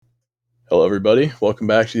Hello, everybody. Welcome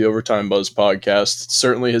back to the Overtime Buzz podcast. It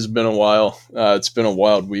certainly has been a while. It's been a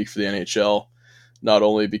wild week for the NHL, not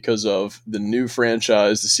only because of the new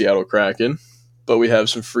franchise, the Seattle Kraken, but we have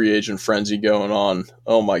some free agent frenzy going on.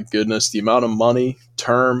 Oh my goodness, the amount of money,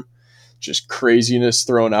 term, just craziness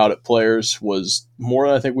thrown out at players was more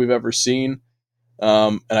than I think we've ever seen.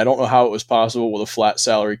 And I don't know how it was possible with a flat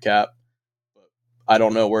salary cap. I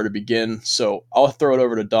don't know where to begin, so I'll throw it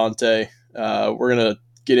over to Dante. We're going to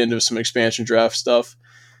get into some expansion draft stuff.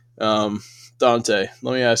 Dante,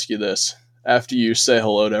 let me ask you this. After you say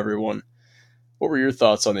hello to everyone, what were your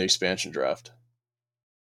thoughts on the expansion draft?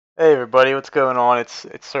 Hey everybody, what's going on? It's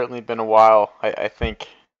certainly been a while. I think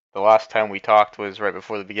the last time we talked was right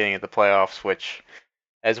before the beginning of the playoffs, which,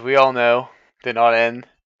 as we all know, did not end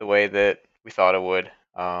the way that we thought it would.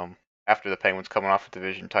 After the Penguins coming off a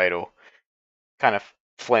division title, kind of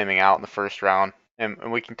flaming out in the first round,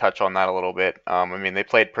 and we can touch on that a little bit. I mean, they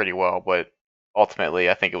played pretty well, but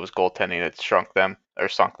ultimately, I think it was goaltending that sunk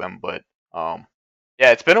them. But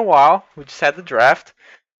yeah, it's been a while. We just had the draft.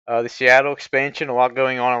 The Seattle expansion, a lot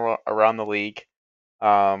going on around the league.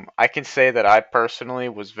 I can say that I personally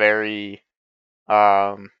was very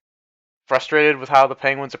frustrated with how the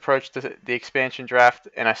Penguins approached the expansion draft,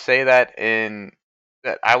 and I say that in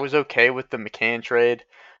that I was okay with the McCann trade.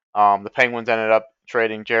 The Penguins ended up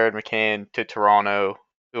trading Jared McCann to Toronto,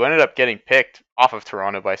 who ended up getting picked off of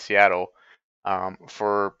Toronto by Seattle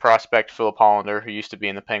for prospect Philip Hollander, who used to be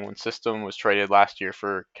in the Penguin system, was traded last year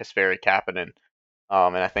for Kasperi Kapanen,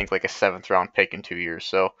 and I think like a seventh round pick in 2 years.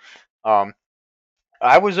 So um,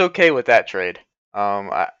 I was okay with that trade.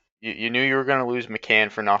 You knew you were going to lose McCann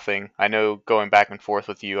for nothing. I know going back and forth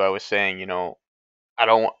with you, I was saying, I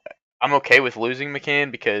don't, I'm okay with losing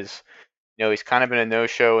McCann because he's kind of been a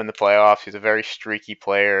no-show in the playoffs. He's a very streaky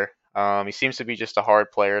player. He seems to be just a hard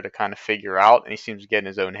player to kind of figure out, and he seems to get in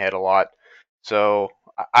his own head a lot. So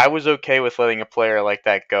I was okay with letting a player like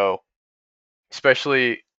that go,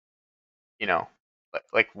 especially you know,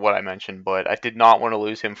 like what I mentioned, but I did not want to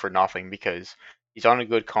lose him for nothing because he's on a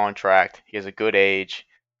good contract. He has a good age.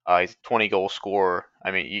 He's a 20 goal scorer. I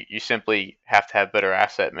mean, you simply have to have better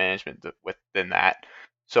asset management than that.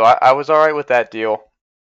 So I was all right with that deal.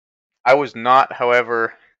 I was not,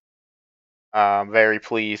 however, very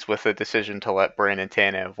pleased with the decision to let Brandon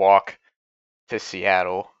Tanev walk to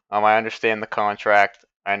Seattle. I understand the contract.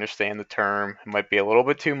 I understand the term. It might be a little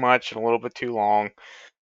bit too much and a little bit too long,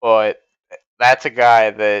 but that's a guy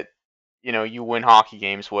that you win hockey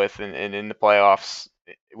games with, and in the playoffs,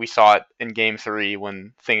 we saw it in Game 3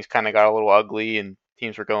 when things kind of got a little ugly and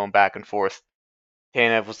teams were going back and forth.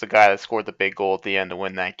 Tanev was the guy that scored the big goal at the end to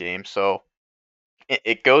win that game. So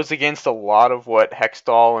it goes against a lot of what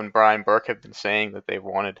Hextall and Brian Burke have been saying that they've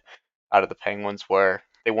wanted out of the Penguins, where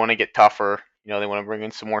they want to get tougher. They want to bring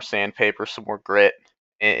in some more sandpaper, some more grit,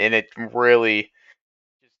 and it really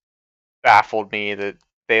just baffled me that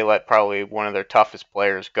they let probably one of their toughest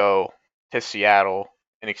players go to Seattle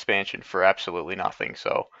in expansion for absolutely nothing.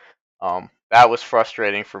 So that was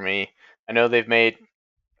frustrating for me. I know they've made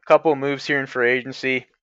a couple of moves here in free agency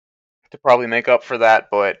to probably make up for that,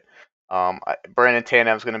 but Brandon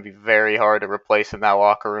Tanev's going to be very hard to replace in that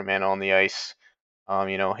locker room and on the ice.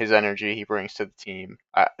 His energy he brings to the team.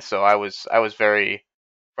 So I was very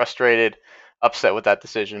frustrated, upset with that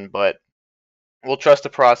decision, but we'll trust the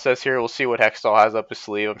process here. We'll see what Hextall has up his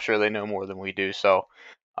sleeve. I'm sure they know more than we do. So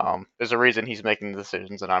there's a reason he's making the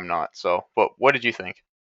decisions and I'm not. So, but what did you think?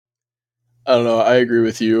 I don't know. I agree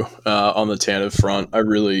with you on the Tanev front. I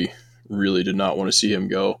really, really did not want to see him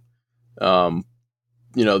go. Um,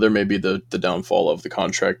 there may be the downfall of the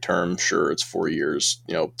contract term. Sure, it's 4 years,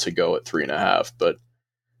 to go at 3.5. But,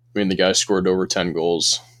 I mean, the guy scored over 10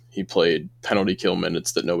 goals. He played penalty kill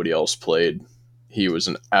minutes that nobody else played. He was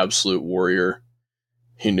an absolute warrior.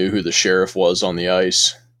 He knew who the sheriff was on the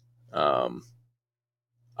ice.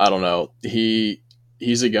 I don't know.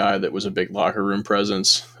 He's a guy that was a big locker room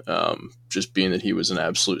presence, just being that he was an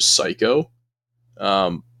absolute psycho.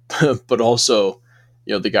 Um, but also,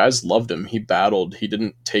 the guys loved him. He battled. He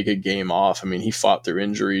didn't take a game off. I mean, he fought through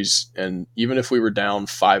injuries, and even if we were down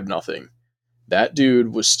 5-0, that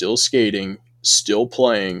dude was still skating, still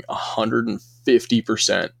playing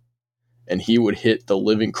 150%, and he would hit the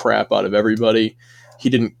living crap out of everybody. He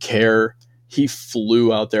didn't care. He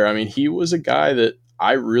flew out there. I mean, he was a guy that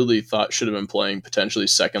I really thought should have been playing potentially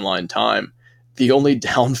second line time. The only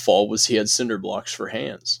downfall was he had cinder blocks for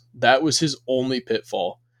hands. That was his only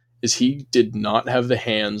pitfall, is he did not have the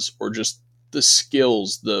hands or just the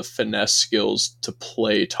skills, the finesse skills to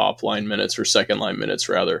play top line minutes or second line minutes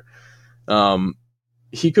rather.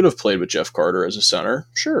 He could have played with Jeff Carter as a center,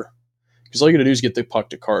 sure, because all you got to do is get the puck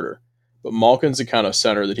to Carter. But Malkin's the kind of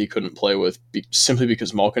center that he couldn't play with simply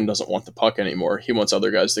because Malkin doesn't want the puck anymore. He wants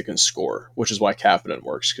other guys that can score, which is why Kapanen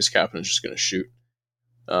works, because Kapanen's just going to shoot.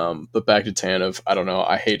 But back to Tanev, I don't know.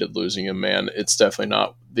 I hated losing him, man. It's definitely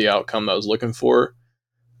not the outcome that I was looking for.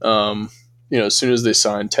 As soon as they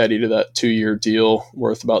signed Teddy to that 2-year deal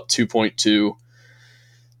worth about 2.2,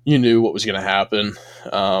 you knew what was going to happen.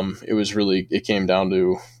 It came down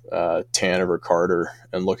to Tanev or Carter,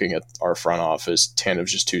 and looking at our front office,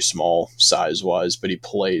 Tanev's just too small size-wise, but he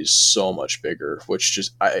plays so much bigger, which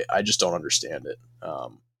I just don't understand it.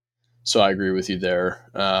 So I agree with you there.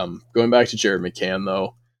 Going back to Jared McCann,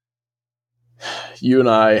 though, you and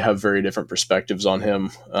I have very different perspectives on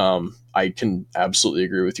him. I can absolutely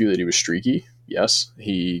agree with you that he was streaky. Yes,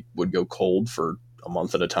 he would go cold for a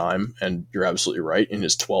month at a time, and you're absolutely right. In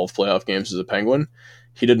his 12 playoff games as a Penguin,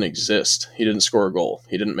 he didn't exist. He didn't score a goal.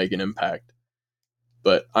 He didn't make an impact.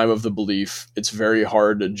 But I'm of the belief it's very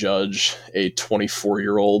hard to judge a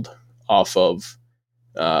 24-year-old off of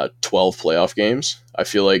 12 playoff games. I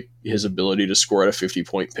feel like his ability to score at a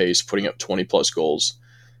 50-point pace, putting up 20-plus goals,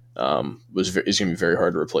 is going to be very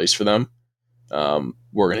hard to replace for them.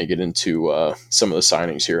 We're going to get into some of the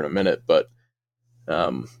signings here in a minute, but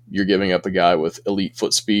you're giving up a guy with elite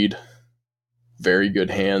foot speed, very good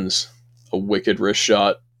hands, a wicked wrist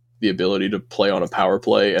shot, the ability to play on a power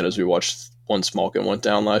play, and as we watched once Malkin went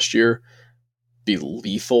down last year, be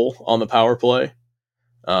lethal on the power play.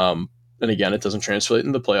 And again, it doesn't translate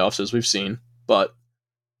in the playoffs as we've seen, but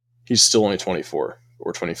he's still only 24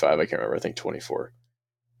 or 25. I can't remember. I think 24.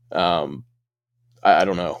 I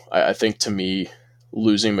don't know. I think to me,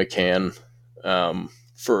 losing McCann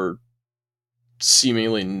for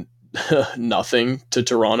seemingly nothing to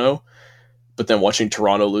Toronto, but then watching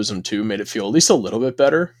Toronto lose him too made it feel at least a little bit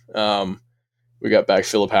better. We got back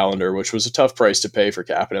Philip Hallander, which was a tough price to pay for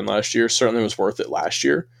Kapanen last year. Certainly was worth it last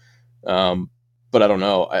year. But I don't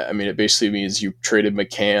know. I mean, it basically means you traded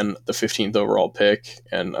McCann, the 15th overall pick,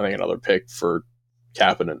 and I think another pick for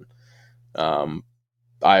Kapanen.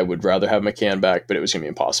 I would rather have McCann back, but it was going to be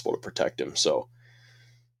impossible to protect him. So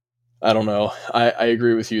I don't know. I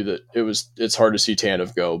agree with you that it's hard to see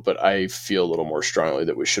Tanev go, but I feel a little more strongly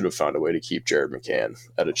that we should have found a way to keep Jared McCann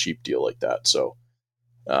at a cheap deal like that. So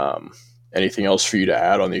anything else for you to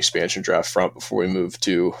add on the expansion draft front before we move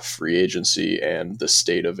to free agency and the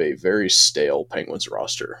state of a very stale Penguins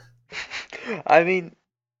roster? I mean,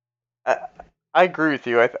 I agree with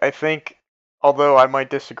you. I think, although I might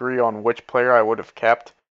disagree on which player I would have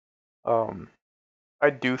kept, I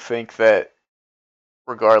do think that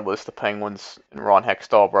regardless, the Penguins and Ron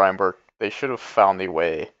Hextall, Brian Burke, they should have found a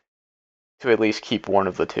way to at least keep one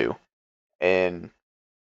of the two. And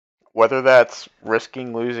whether that's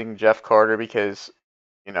risking losing Jeff Carter because,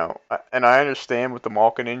 and I understand with the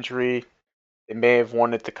Malkin injury, they may have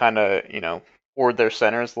wanted to kind of, hoard their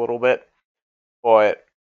centers a little bit. But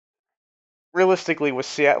realistically, with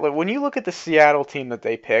Seattle, when you look at the Seattle team that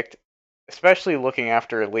they picked, especially looking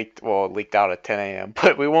after it leaked out at 10 a.m.,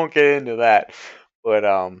 but we won't get into that. But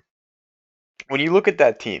when you look at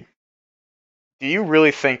that team, do you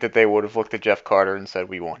really think that they would have looked at Jeff Carter and said,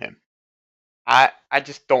 we want him? I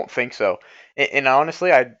just don't think so. And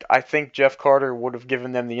honestly, I think Jeff Carter would have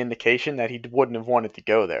given them the indication that he wouldn't have wanted to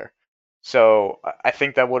go there. So I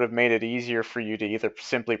think that would have made it easier for you to either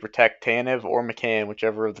simply protect Tanev or McCann,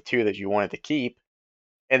 whichever of the two that you wanted to keep,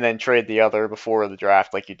 and then trade the other before the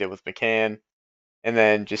draft like you did with McCann, and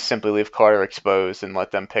then just simply leave Carter exposed and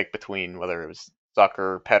let them pick between whether it was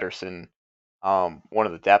Zucker, Pedersen, one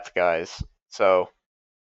of the depth guys. So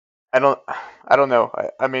I don't know.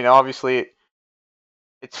 I mean, obviously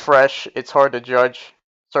it's fresh. It's hard to judge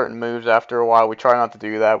certain moves after a while. We try not to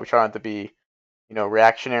do that. We try not to be,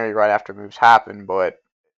 reactionary right after moves happen. But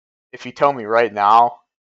if you tell me right now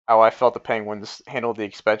how I felt the Penguins handled the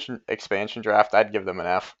expansion draft, I'd give them an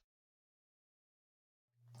F.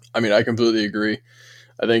 I mean, I completely agree.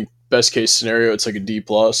 I think best case scenario, it's like a D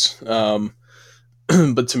plus.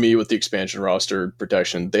 But to me, with the expansion roster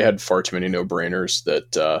protection, they had far too many no brainers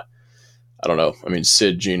that I don't know. I mean,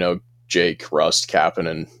 Sid, Gino, Jake, Rust,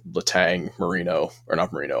 Kapanen, Letang, Marino, or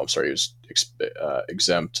not Marino. I'm sorry, he was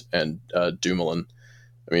exempt, and Dumoulin.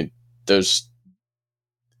 I mean, there's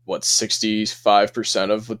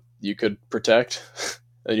 65% of what you could protect,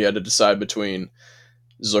 and you had to decide between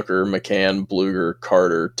Zucker, McCann, Bluger,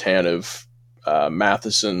 Carter, Tanev,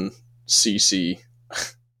 Matheson, Ceci,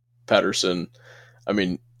 Pedersen. I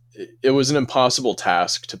mean, it was an impossible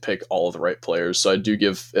task to pick all of the right players. So I do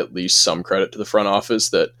give at least some credit to the front office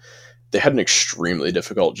that they had an extremely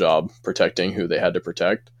difficult job protecting who they had to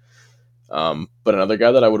protect. But another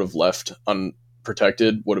guy that I would have left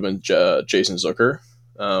unprotected would have been Jason Zucker.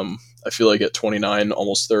 I feel like at 29,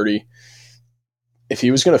 almost 30, if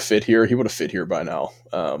he was going to fit here, he would have fit here by now.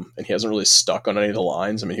 And he hasn't really stuck on any of the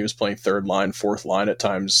lines. I mean, he was playing third line, fourth line at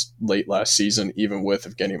times late last season, even with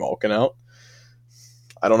Evgeny Malkin out.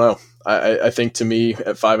 I don't know. I think to me,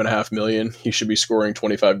 at $5.5 million, he should be scoring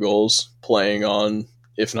 25 goals, playing on,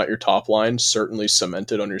 if not your top line, certainly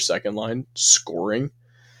cemented on your second line, scoring.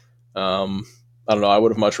 I don't know. I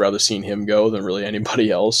would have much rather seen him go than really anybody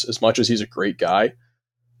else. As much as he's a great guy,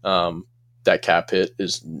 that cap hit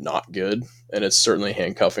is not good, and it's certainly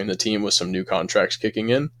handcuffing the team with some new contracts kicking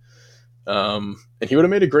in. And he would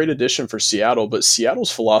have made a great addition for Seattle, but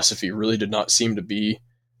Seattle's philosophy really did not seem to be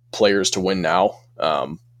players to win now.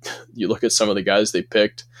 You look at some of the guys they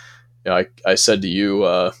picked. You know, I said to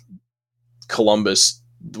you, Columbus,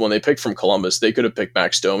 when they picked from Columbus, they could have picked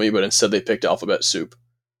Max Domi, but instead they picked Alphabet Soup.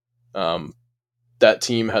 That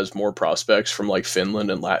team has more prospects from like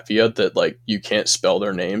Finland and Latvia that like you can't spell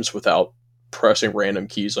their names without pressing random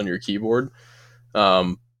keys on your keyboard.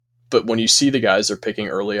 But when you see the guys they're picking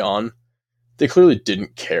early on, they clearly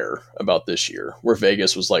didn't care about this year, where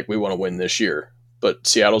Vegas was like, we want to win this year. But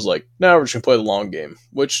Seattle's like, no, we're just going to play the long game,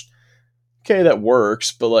 which, okay, that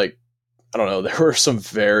works. But like, I don't know, there were some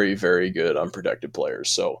very, very good unprotected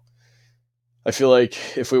players. So I feel like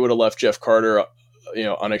if we would have left Jeff Carter,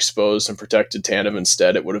 unexposed and protected Tanev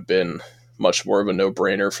instead, it would have been much more of a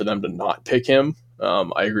no-brainer for them to not pick him.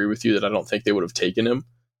 I agree with you that I don't think they would have taken him.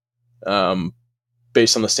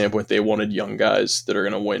 Based on the standpoint they wanted young guys that are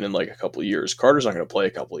going to win in like a couple of years. Carter's not going to play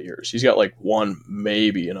a couple of years. He's got like one,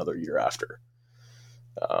 maybe another year after.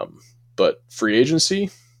 But free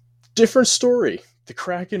agency, different story. The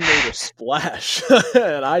Kraken made a splash,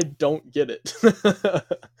 and I don't get it.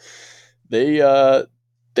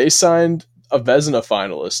 They signed a Vezina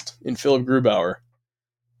finalist in Philip Grubauer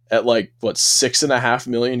at like what $6.5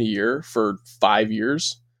 million a year for 5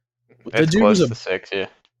 years. It's close to 6, yeah.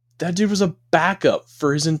 That dude was a backup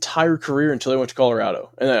for his entire career until he went to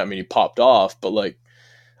Colorado. And then, I mean, he popped off, but like,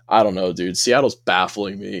 I don't know, dude. Seattle's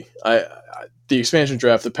baffling me. The expansion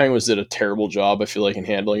draft, the Penguins did a terrible job, I feel like, in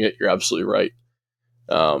handling it. You're absolutely right.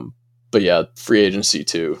 But yeah, free agency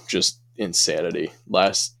too, just insanity.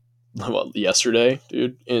 Yesterday,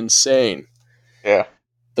 dude, insane. Yeah.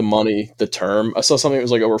 The money, the term. I saw something that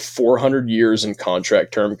was like over 400 years in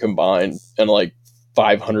contract term combined, and like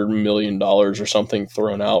 $500 million or something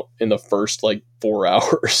thrown out in the first like 4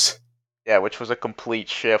 hours. Yeah, which was a complete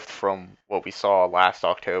shift from what we saw last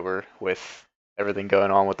October with everything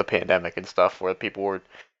going on with the pandemic and stuff, where people were,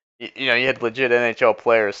 you had legit NHL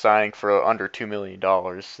players signing for under $2 million,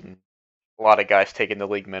 and a lot of guys taking the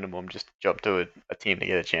league minimum just to jump to a team to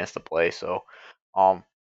get a chance to play. So,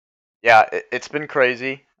 yeah, it's been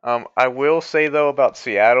crazy. I will say though about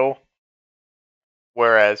Seattle,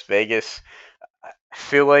 whereas Vegas, I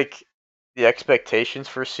feel like the expectations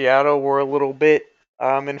for Seattle were a little bit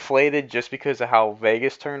inflated just because of how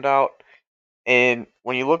Vegas turned out. And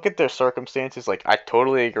when you look at their circumstances, like, I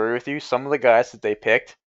totally agree with you. Some of the guys that they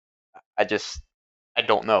picked, I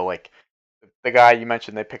don't know. Like, the guy you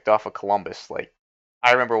mentioned they picked off of Columbus. Like,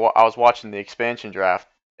 I remember I was watching the expansion draft,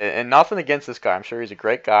 and nothing against this guy. I'm sure he's a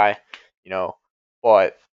great guy,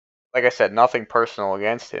 but like I said, nothing personal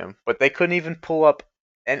against him. But they couldn't even pull up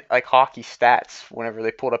like hockey stats whenever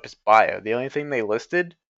they pulled up his bio. The only thing they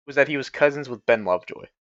listed was that he was cousins with Ben Lovejoy.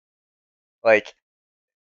 Like,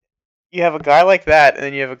 you have a guy like that, and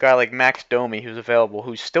then you have a guy like Max Domi who's available,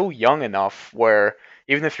 who's still young enough where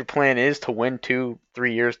even if your plan is to win 2-3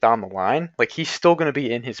 years down the line, like, he's still going to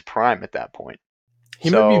be in his prime at that point. He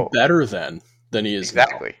might be better than he is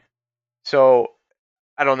exactly. now. So,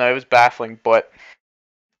 I don't know. It was baffling, but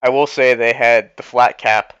I will say they had the flat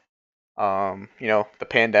cap, the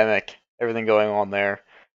pandemic, everything going on there.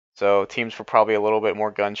 So teams were probably a little bit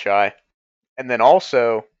more gun shy. And then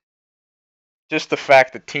also, just the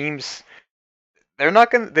fact that teams, they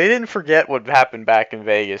didn't forget what happened back in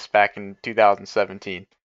Vegas back in 2017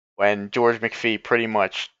 when George McPhee pretty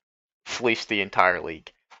much fleeced the entire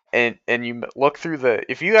league. And you look through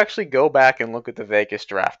if you actually go back and look at the Vegas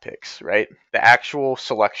draft picks, right? The actual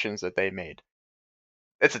selections that they made.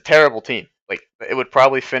 It's a terrible team. Like, it would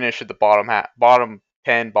probably finish at the bottom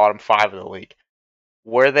 10, bottom 5 of the league.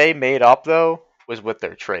 Where they made up, though, was with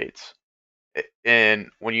their trades. And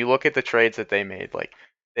when you look at the trades that they made, like,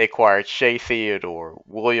 they acquired Shea Theodore,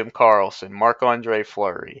 William Karlsson, Marc-Andre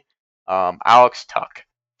Fleury, Alex Tuck,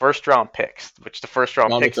 first-round picks, which the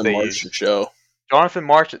first-round picks they used. Jonathan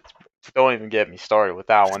March, don't even get me started with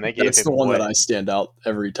that one. They gave That's him the one away. that I stand out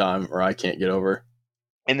every time, or I can't get over.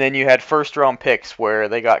 And then you had first-round picks where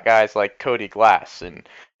they got guys like Cody Glass and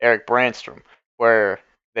Eric Brandstrom, where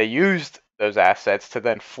they used those assets to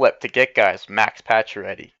then flip to get guys Max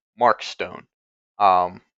Pacioretty, Mark Stone,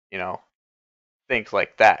 um, you know, things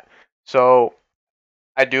like that. So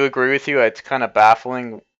I do agree with you. It's kind of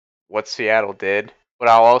baffling what Seattle did, but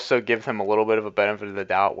I'll also give them a little bit of a benefit of the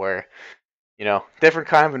doubt where, different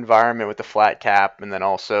kind of environment with the flat cap, and then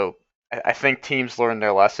also I think teams learned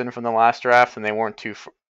their lesson from the last draft, and they weren't too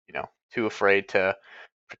afraid to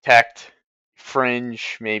protect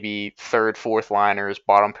fringe, maybe third, fourth liners,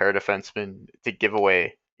 bottom pair defensemen to give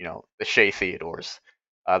away, the Shea Theodores,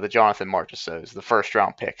 the Jonathan Marchessaults, the first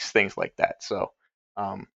round picks, things like that. So,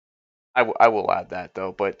 um, I will add that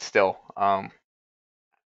though, but still, I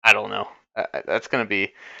don't know. That's going to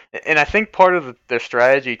be, and I think part of their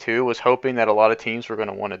strategy too was hoping that a lot of teams were going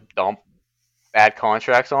to want to dump bad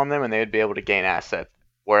contracts on them, and they would be able to gain assets.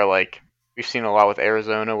 Where like we've seen a lot with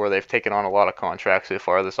Arizona, where they've taken on a lot of contracts so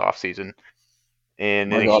far this offseason,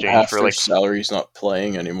 and in My God, exchange half for their like salary's not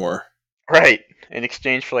playing anymore. right, in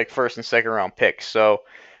exchange for like first and second round picks. So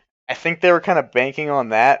I think they were kind of banking on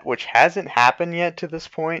that, which hasn't happened yet to this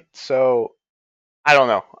point. So I don't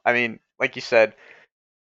know. I mean, like you said,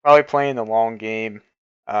 probably playing the long game.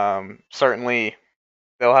 Certainly,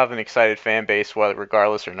 they'll have an excited fan base, whether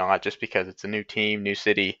regardless or not, just because it's a new team, new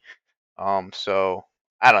city. So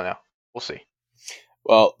I don't know. We'll see.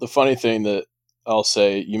 Well, the funny thing that I'll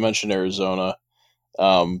say, you mentioned Arizona.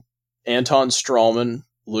 Um, Anton Strawman,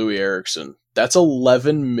 Louis Erickson. That's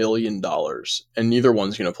 $11 million, and neither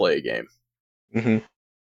one's going to play a game. Mm-hmm.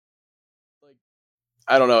 Like,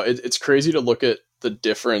 I don't know. It's crazy to look at the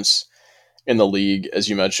difference in the league, as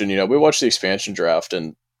you mentioned. We watched the expansion draft,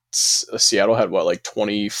 and Seattle had what, like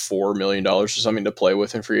 $24 million or something to play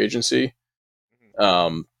with in free agency.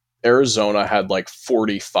 Um, Arizona had like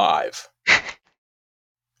 45,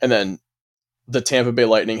 and then the Tampa Bay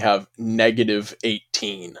Lightning have negative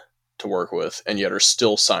 18 to work with, and yet are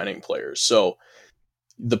still signing players. So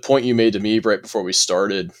the point you made to me right before we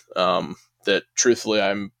started, that truthfully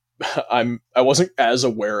I wasn't as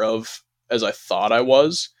aware of as I thought I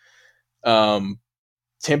was. Um,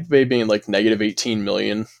 Tampa Bay being like negative 18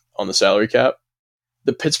 million on the salary cap.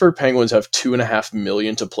 The Pittsburgh Penguins have 2.5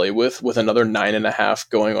 million to play with another 9.5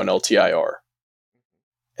 going on LTIR.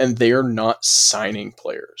 And they are not signing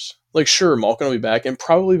players. Like, sure, Malkin will be back, and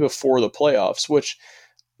probably before the playoffs, which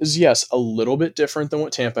is, yes, a little bit different than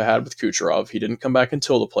what Tampa had with Kucherov. He didn't come back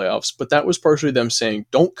until the playoffs, but that was partially them saying,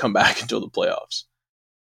 don't come back until the playoffs.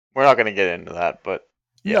 We're not going to get into that, but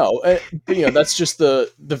yeah. No, but that's just the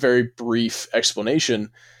very brief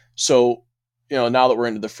explanation. So, now that we're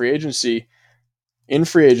into the free agency, in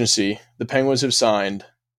free agency, the Penguins have signed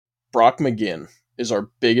Brock McGinn is our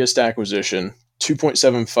biggest acquisition,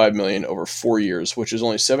 2.75 million over 4 years, which is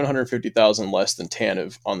only 750,000 less than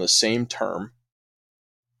Tanev on the same term.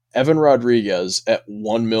 Evan Rodriguez at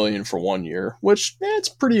 1 million for 1 year, which it's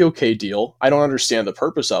a pretty okay deal. I don't understand the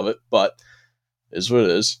purpose of it, but it is what it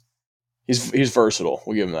is. He's versatile.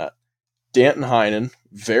 We'll give him that. Danton Heinen,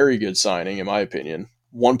 very good signing in my opinion.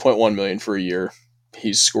 1.1 million for a year.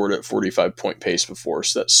 He's scored at 45-point pace before,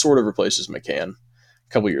 so that sort of replaces McCann. A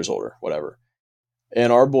couple years older, whatever.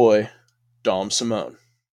 And our boy, Dom Simone.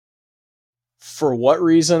 For what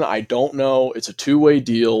reason, I don't know. It's a two-way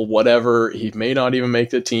deal, whatever. He may not even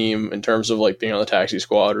make the team in terms of like being on the taxi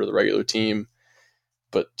squad or the regular team.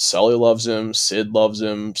 But Sully loves him, Sid loves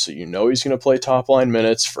him, so he's going to play top line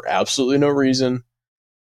minutes for absolutely no reason.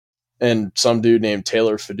 And some dude named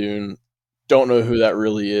Taylor Fadoon, don't know who that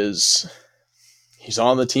really is. He's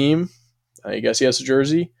on the team. I guess he has a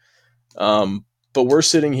jersey. But we're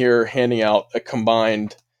sitting here handing out a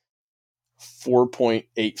combined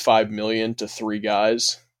 4.85 million to three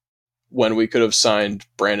guys when we could have signed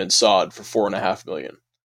Brandon Saad for 4.5 million.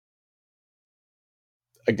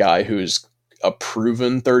 A guy who's a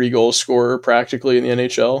proven 30-goal scorer practically in the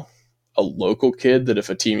NHL. A local kid that if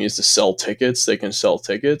a team needs to sell tickets, they can sell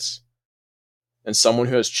tickets. And someone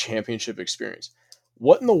who has championship experience.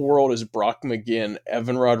 What in the world is Brock McGinn,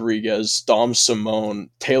 Evan Rodriguez, Dom Simone,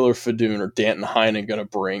 Taylor Fadoon, or Danton Heinen going to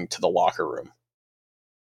bring to the locker room?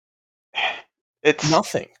 It's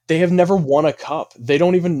Nothing. They have never won a cup. They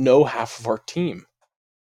don't even know half of our team.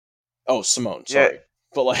 Oh, Simone, yeah, sorry.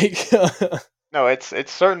 But like no,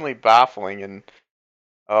 it's certainly baffling, and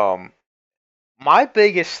um, my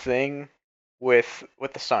biggest thing with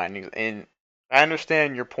the signings, and I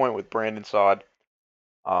understand your point with Brandon Saad.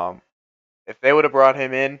 Um, if they would have brought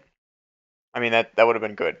him in, I mean that would have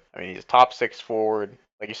been good. I mean he's a top six forward,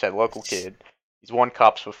 like you said, local kid. He's won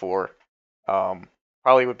cups before. Um,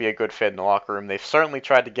 Probably would be a good fit in the locker room. They've certainly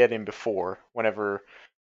tried to get him before, whenever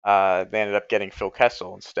they ended up getting Phil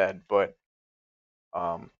Kessel instead. But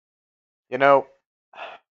um, you know,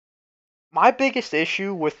 my biggest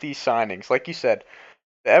issue with these signings, like you said,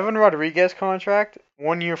 the Evan Rodriguez contract,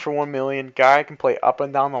 1 year for $1 million, guy can play up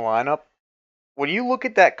and down the lineup. When you look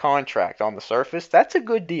at that contract on the surface, that's a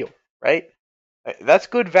good deal, right? That's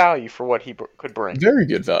good value for what he could bring. Very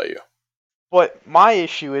good value. But my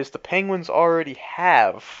issue is the Penguins already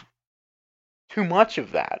have too much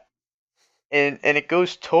of that. And it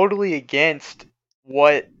goes totally against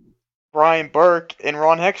what Brian Burke and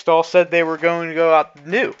Ron Hextall said they were going to go out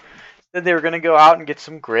and do. Said they were going to go out and get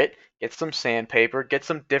some grit, get some sandpaper, get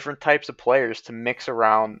some different types of players to mix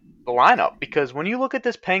around the lineup. Because when you look at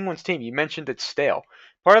this Penguins team, you mentioned it's stale.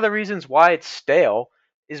 Part of the reasons why it's stale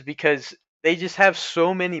is because they just have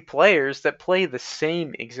so many players that play the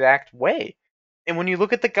same exact way. And when you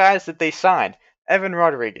look at the guys that they signed, Evan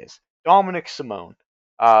Rodriguez, Dominic Simone,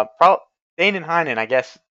 Danon Heinen, I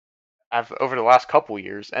guess, over the last couple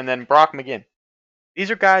years, and then Brock McGinn. These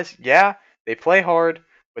are guys, yeah, they play hard,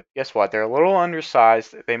 but guess what? They're a little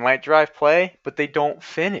undersized. They might drive play, but they don't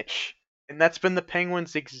finish. And that's been the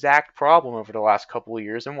Penguins' exact problem over the last couple of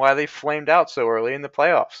years and why they flamed out so early in the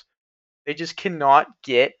playoffs. They just cannot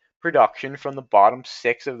get production from the bottom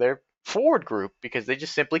six of their forward group because they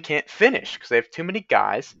just simply can't finish because they have too many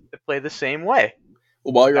guys that play the same way.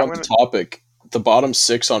 Well, while you're on the topic, the bottom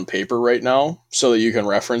six on paper right now, so that you can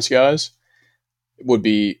reference guys, would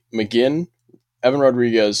be McGinn, Evan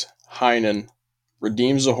Rodriguez, Heinen,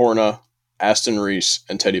 Radim Zahorna, Aston Reese,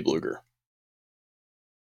 and Teddy Bluger.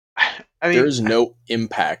 I mean, there is no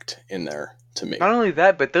impact in there to me. Not only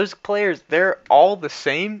that, but those players, they're all the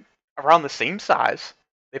same, around the same size.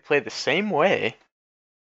 They play the same way.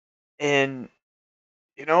 And,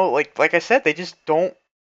 like I said, they just don't,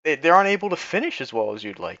 they aren't able to finish as well as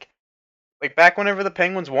you'd like. Like back whenever the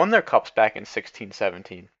Penguins won their cups back in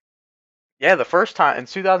 16-17. Yeah, the first time, in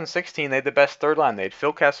 2016, they had the best third line. They had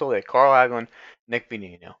Phil Kessel, they had Carl Hagelin, Nick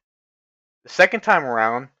Bonino. The second time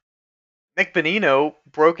around, Nick Bonino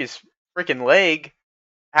broke his freaking leg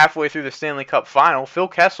halfway through the Stanley Cup final. Phil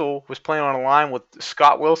Kessel was playing on a line with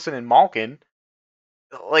Scott Wilson and Malkin.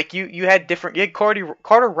 Like you had Carter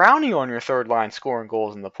Rowney on your third line scoring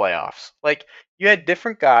goals in the playoffs. Like you had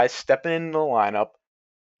different guys stepping into the lineup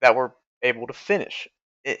that were able to finish.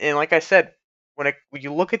 And like I said, when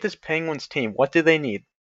you look at this Penguins team, what do they need?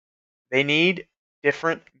 They need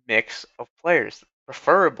different mix of players,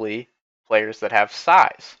 preferably players that have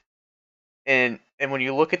size. And when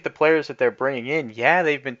you look at the players that they're bringing in, yeah,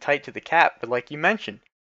 they've been tight to the cap, but like you mentioned,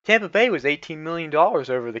 Tampa Bay was $18 million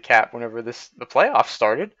over the cap whenever the playoffs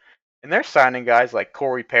started, and they're signing guys like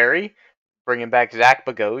Corey Perry, bringing back Zach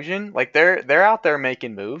Bogosian. Like they're out there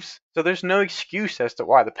making moves, so there's no excuse as to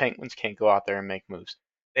why the Penguins can't go out there and make moves.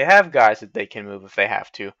 They have guys that they can move if they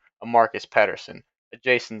have to, a Marcus Pettersson, a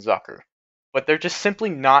Jason Zucker, but they're just simply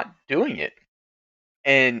not doing it.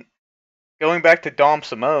 And going back to Dom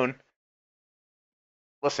Simone,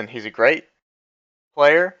 listen, he's a great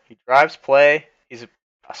player. He drives play. He's a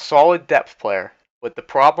solid depth player. But the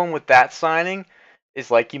problem with that signing is,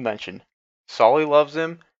 like you mentioned, Solly loves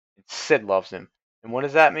him and Sid loves him. And what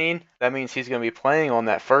does that mean? That means he's going to be playing on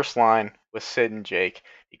that first line with Sid and Jake,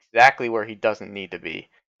 exactly where he doesn't need to be.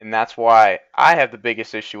 And that's why I have the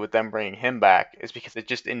biggest issue with them bringing him back, is because it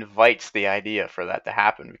just invites the idea for that to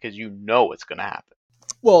happen, because you know it's going to happen.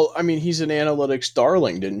 Well, I mean, he's an analytics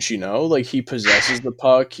darling, didn't you know? Like, he possesses the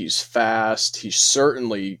puck, he's fast, he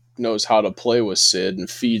certainly knows how to play with Sid and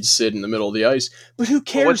feed Sid in the middle of the ice. But who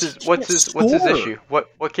cares? What's his issue? What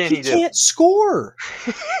can he do? He can't score.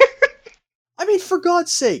 I mean, for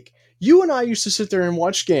God's sake, you and I used to sit there and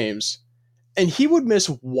watch games, and he would miss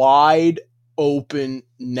wide open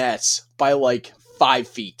nets by like 5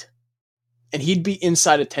 feet, and he'd be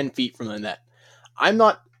inside of 10 feet from the net. I'm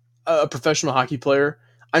not a professional hockey player.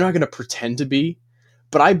 I'm not going to pretend to be,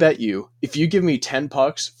 but I bet you if you give me 10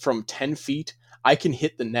 pucks from 10 feet, I can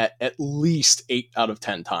hit the net at least 8 out of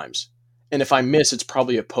 10 times. And if I miss, it's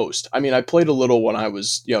probably a post. I mean, I played a little when I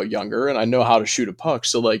was, younger, and I know how to shoot a puck.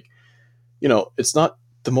 So like, it's not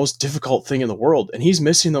the most difficult thing in the world. And he's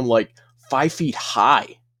missing them like 5 feet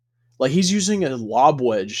high. Like, he's using a lob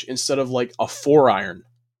wedge instead of like a 4-iron.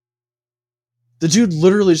 The dude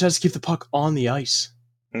literally just has to keep the puck on the ice.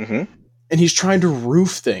 Mm-hmm. And he's trying to roof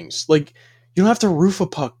things. Like, you don't have to roof a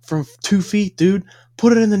puck from 2 feet, dude.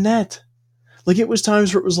 Put it in the net. Like, it was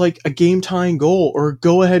times where it was like a game-tying goal or a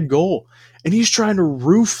go-ahead goal. And he's trying to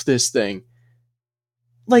roof this thing.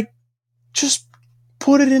 Like, just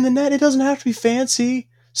put it in the net. It doesn't have to be fancy.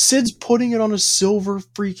 Sid's putting it on a silver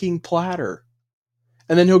freaking platter.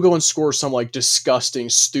 And then he'll go and score some, like, disgusting,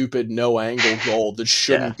 stupid, no-angle goal that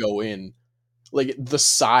shouldn't go in. Like, the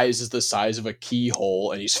size is the size of a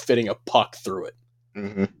keyhole, and he's fitting a puck through it.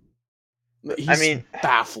 Mm-hmm. I He's mean,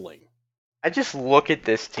 baffling. I just look at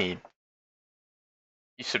this team.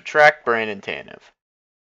 You subtract Brandon Tanev.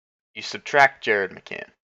 You subtract Jared McCann.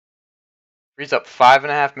 Frees up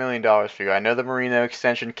 $5.5 million for you. I know the Marino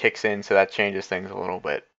extension kicks in, so that changes things a little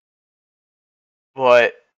bit.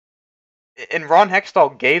 But and Ron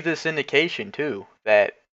Hextall gave this indication too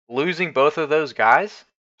that losing both of those guys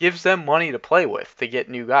gives them money to play with to get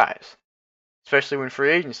new guys, especially when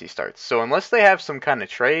free agency starts. So unless they have some kind of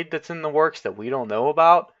trade that's in the works that we don't know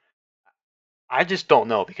about, I just don't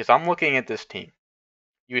know because I'm looking at this team.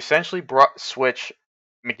 You essentially switch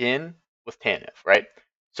McGinn with Tanev, right?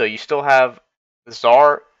 So you still have the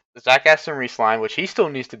Zach Aston re-sign, which he still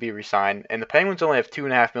needs to be re-signed, and the Penguins only have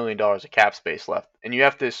 $2.5 million of cap space left, and you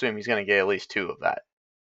have to assume he's going to get at least two of that.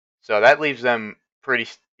 So that leaves them pretty,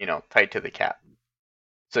 tight to the cap.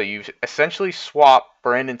 So you essentially swap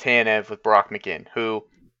Brandon Tanev with Brock McGinn, who,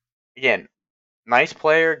 again, nice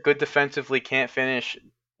player, good defensively, can't finish.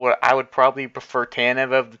 What I would probably prefer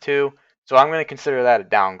Tanev of the two, so I'm going to consider that a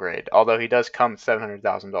downgrade. Although he does come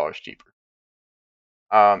 $700,000 cheaper.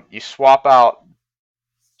 You swap out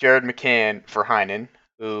Jared McCann for Heinen,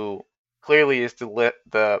 who clearly is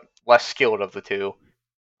the less skilled of the two.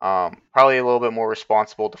 Probably a little bit more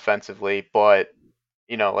responsible defensively, but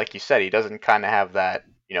like you said, he doesn't kind of have that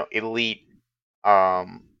elite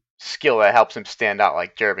skill that helps him stand out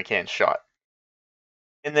like Jared McCann's shot.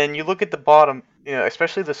 And then you look at the bottom,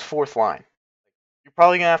 especially this fourth line. You're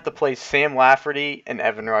probably gonna have to play Sam Lafferty and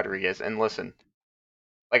Evan Rodriguez. And listen,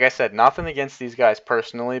 like I said, nothing against these guys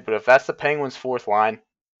personally, but if that's the Penguins' fourth line,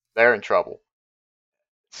 they're in trouble.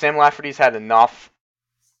 Sam Lafferty's had enough.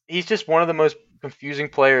 He's just one of the most confusing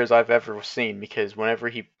players I've ever seen because whenever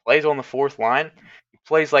he plays on the fourth line, he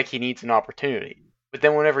plays like he needs an opportunity. But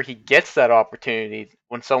then whenever he gets that opportunity,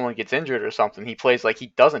 when someone gets injured or something, he plays like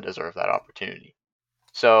he doesn't deserve that opportunity.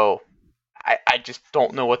 So I just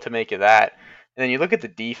don't know what to make of that. And then you look at the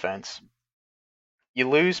defense. You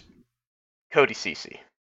lose Cody Ceci,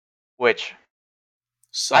 which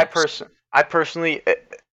Sucks. I personally,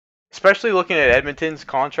 especially looking at Edmonton's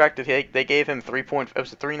contract that they gave him 3 point, it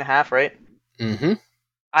was 3.5, right? Mm-hmm.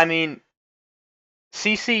 I mean,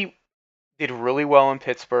 Ceci did really well in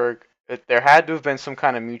Pittsburgh. There had to have been some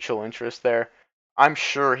kind of mutual interest there. I'm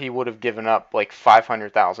sure he would have given up like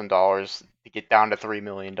 $500,000 to get down to $3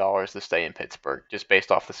 million to stay in Pittsburgh, just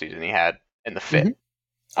based off the season he had and the fit.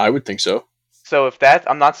 Mm-hmm. I would think so. So if that,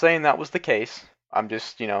 I'm not saying that was the case. I'm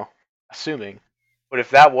just assuming. But if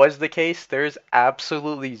that was the case, there's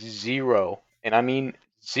absolutely zero, and I mean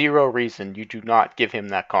zero reason you do not give him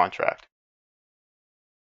that contract.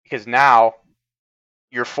 Because now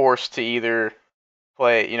you're forced to either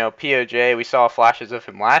play, POJ. We saw flashes of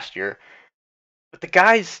him last year, but the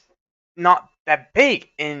guy's not that big.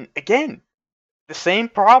 And again, the same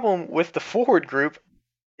problem with the forward group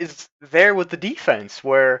is there with the defense,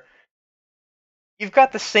 where you've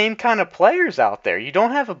got the same kind of players out there. You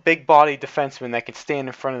don't have a big body defenseman that can stand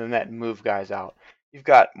in front of the net and move guys out. You've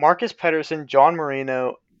got Marcus Pettersson, John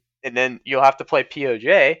Marino, and then you'll have to play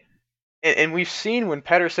POJ. And we've seen when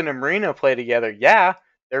Pettersson and Marino play together, yeah,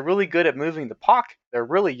 they're really good at moving the puck. They're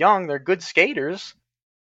really young. They're good skaters.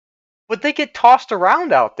 But they get tossed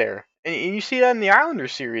around out there. And you see that in the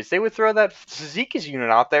Islanders series. They would throw that Zizekas unit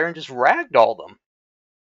out there and just ragdoll them.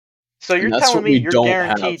 So And you're that's telling what me we you're don't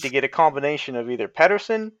have. guaranteed to get a combination of either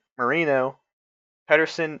Pettersson, Marino,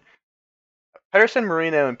 Pettersson,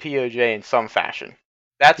 Marino, and POJ in some fashion.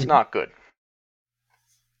 That's Mhm. not good.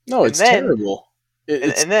 No, And it's then, terrible.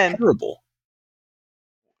 It's and then terrible.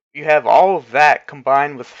 you have all of that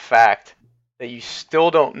combined with the fact that you still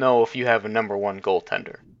don't know if you have a number one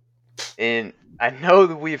goaltender. And I know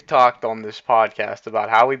that we've talked on this podcast about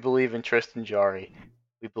how we believe in Tristan Jarry.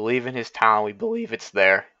 We believe in his talent. We believe it's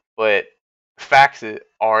there. But facts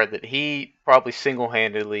are that he probably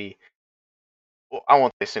single-handedly, well, I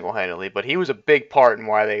won't say single-handedly, but he was a big part in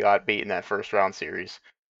why they got beat in that first round series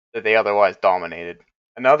that they otherwise dominated.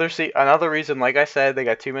 Another reason, like I said, they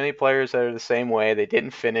got too many players that are the same way. They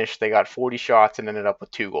didn't finish. They got 40 shots and ended up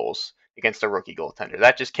with 2 goals against a rookie goaltender.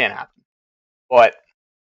 That just can't happen. But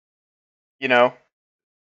you know,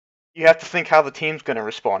 you have to think how the team's going to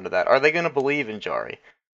respond to that. Are they going to believe in Jari?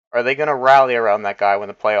 Are they going to rally around that guy when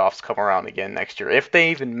the playoffs come around again next year, if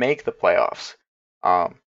they even make the playoffs?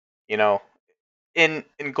 Um, you know, and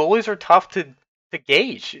goalies are tough to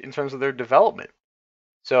gauge in terms of their development.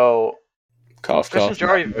 So Cough, Tristan cough.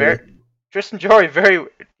 Jari very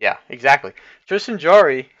yeah, exactly. Tristan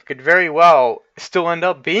Jari could very well still end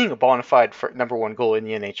up being a bona fide number one goalie in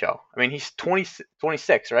the NHL. I mean, he's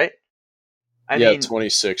 26, right? I Yeah, mean,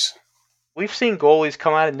 26. we've seen goalies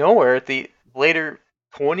come out of nowhere at the later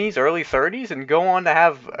 20s, early 30s, and go on to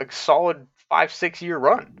have a solid 5-6 year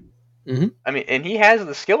run. Mm-hmm. I mean, and he has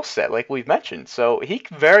the skill set, like we've mentioned, so he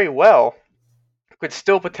very well could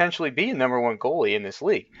still potentially be a number one goalie in this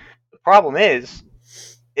league. The problem is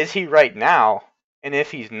he right now? And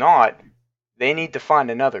if he's not, they need to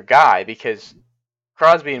find another guy because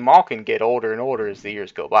Crosby and Malkin get older and older as the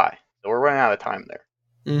years go by. So we're running out of time there.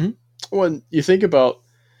 Mm-hmm. When you think about,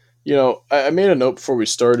 I made a note before we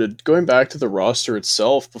started, going back to the roster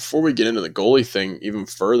itself, before we get into the goalie thing even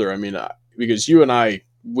further. I mean, because you and I,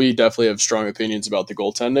 we definitely have strong opinions about the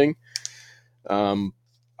goaltending.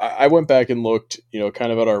 I went back and looked,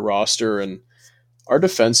 kind of at our roster, and our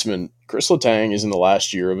defenseman, Chris Letang, is in the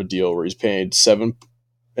last year of a deal where he's paid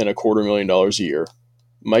 $7.25 million a year.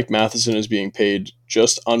 Mike Matheson is being paid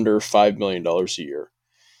just under $5 million a year.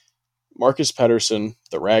 Marcus Pettersson,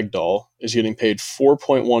 the ragdoll, is getting paid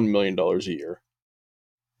 $4.1 million a year.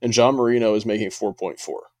 And John Marino is making 4.4.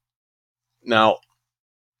 Now,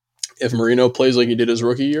 if Marino plays like he did his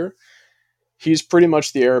rookie year, he's pretty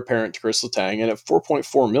much the heir apparent to Chris Letang, and at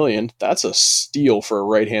 $4.4 million, that's a steal for a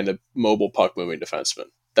right-handed mobile puck-moving defenseman.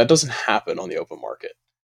 That doesn't happen on the open market.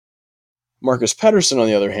 Marcus Pettersson, on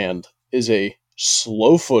the other hand, is a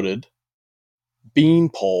slow-footed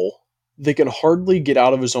beanpole that can hardly get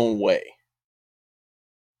out of his own way.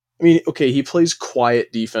 I mean, okay, he plays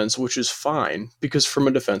quiet defense, which is fine, because from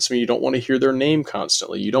a defenseman, you don't want to hear their name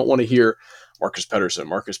constantly. You don't want to hear Marcus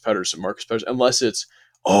Pettersson, unless it's,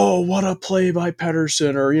 oh, what a play by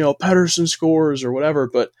Pettersson, or, Pettersson scores, or whatever,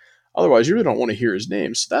 but otherwise, you really don't want to hear his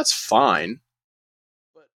name, so that's fine.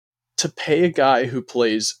 But to pay a guy who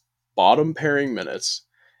plays bottom pairing minutes,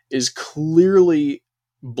 is clearly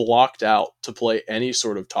blocked out to play any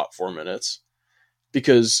sort of top four minutes,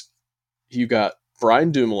 because you got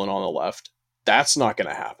Brian Dumoulin on the left. That's not going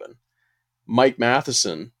to happen. Mike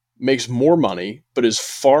Matheson makes more money, but is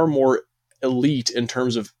far more elite in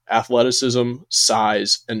terms of athleticism,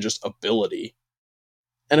 size, and just ability.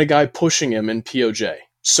 And a guy pushing him in POJ.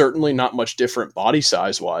 Certainly not much different body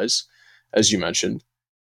size-wise, as you mentioned.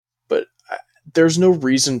 But there's no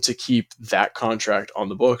reason to keep that contract on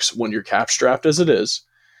the books when you're cap-strapped as it is.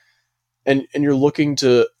 And you're looking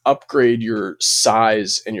to upgrade your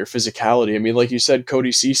size and your physicality. I mean, like you said,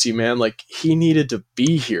 Cody Ceci, man, like he needed to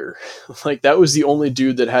be here. Like that was the only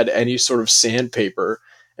dude that had any sort of sandpaper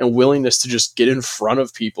and willingness to just get in front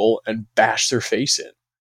of people and bash their face in.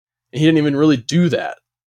 And he didn't even really do that.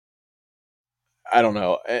 I don't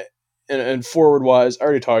know. And forward wise, I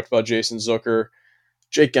already talked about Jason Zucker.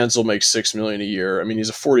 Jake Gensel makes $6 million a year. I mean, he's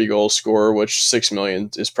a 40 goal scorer, which $6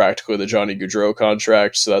 million is practically the Johnny Gaudreau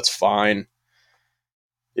contract, so that's fine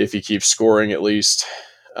if he keeps scoring at least.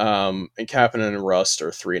 And Kapanen and Rust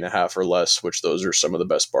are 3.5 or less, which those are some of the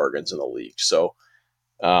best bargains in the league. So,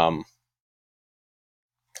 I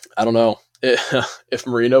don't know if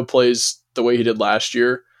Marino plays the way he did last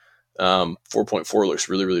year. 4.4 looks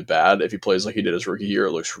really, really bad. If he plays like he did his rookie year,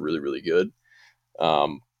 it looks really, really good.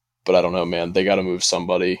 But I don't know, man. They got to move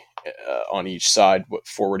somebody on each side,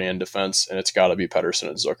 forward and defense, and it's got to be Pettersson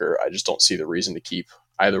and Zucker. I just don't see the reason to keep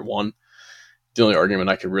either one. The only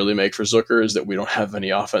argument I could really make for Zucker is that we don't have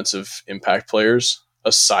any offensive impact players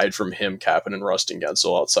aside from him, Kapanen, and Rust, and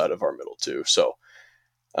Gensel outside of our middle two. So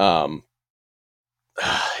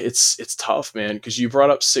it's tough, man, because you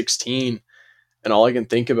brought up 16, and all I can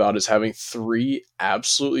think about is having 3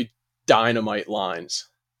 absolutely dynamite lines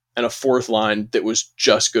and a 4th line that was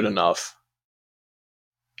just good enough.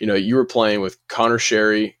 You were playing with Connor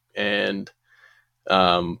Sherry and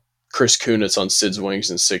Chris Kunitz on Sid's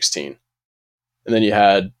wings in 16. And then you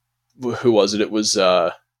had, who was it? It was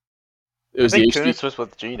I think Kunitz was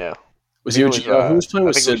with Gino. Was he with Gino? Who was playing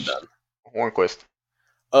with Sid then? Hornquist.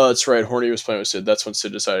 Oh, that's right. Horny was playing with Sid. That's when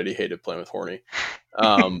Sid decided he hated playing with Horny.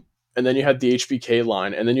 And then you had the HBK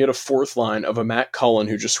line, and then you had a 4th line of a Matt Cullen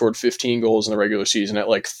who just scored 15 goals in the regular season at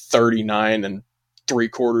like 39 and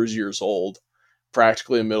 3/4 years old,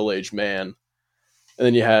 practically a middle-aged man. And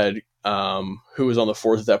then you had who was on the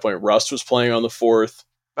 4th at that point? Rust was playing on the 4th.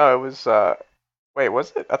 No, it was wait,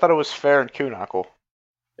 was it? I thought it was Fair and Kuhnackel.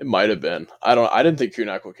 It might have been. I didn't think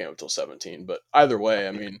Kuhnackel came up until 17, but either way,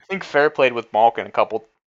 I mean, I think Fair played with Malkin a couple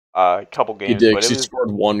games. He did, because he scored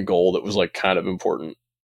 1 goal that was like kind of important.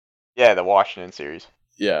 Yeah, the Washington series.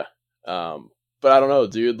 Yeah. But I don't know,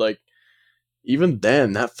 dude. Like, even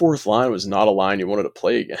then, that 4th line was not a line you wanted to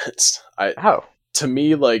play against. To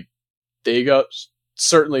me, like, they got,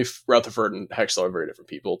 certainly Rutherford and Hextall are very different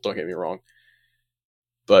people, don't get me wrong.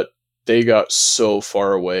 But they got so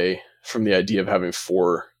far away from the idea of having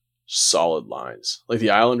 4 solid lines. Like,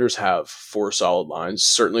 the Islanders have 4 solid lines.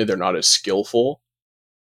 Certainly they're not as skillful,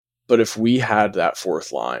 But if we had that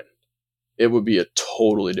fourth line, it would be a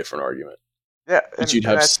totally different argument. Yeah, But and you'd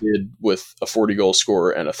and have that's Sid with a 40 goal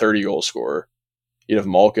scorer and a 30 goal scorer. You'd have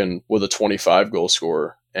Malkin with a 25 goal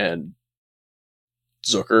scorer and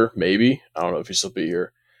Zucker, maybe. I don't know if he'll still be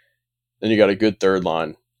here. Then you got a good third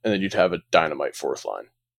line, and then you'd have a dynamite fourth line.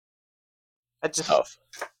 I It's just tough.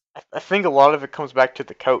 I think a lot of it comes back to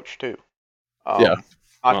the coach too. Yeah. Um,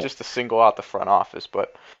 Not Well, just to single out the front office,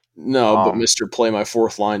 but no, but um, Mr. Play My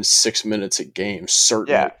Fourth Line 6 minutes a game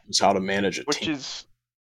certainly yeah, knows how to manage a which team.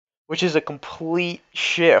 is a complete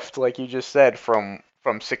shift, like you just said, from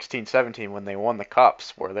 16, 17 when they won the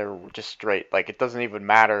cups, where they were just straight. Like it doesn't even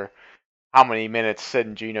matter how many minutes Sid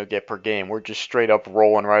and Gino get per game. We're just straight up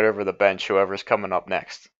rolling right over the bench whoever's coming up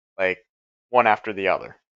next, like one after the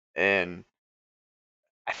other. And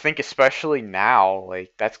I think especially now,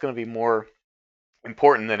 like that's going to be more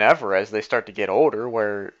important than ever as they start to get older,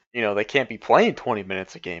 where they can't be playing 20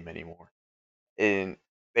 minutes a game anymore, and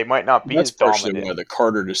they might not be That's as partially dominant. why the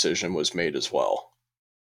Carter decision was made as well.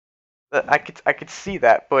 I could see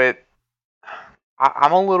that, but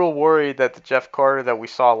I'm a little worried that the Jeff Carter that we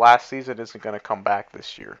saw last season isn't going to come back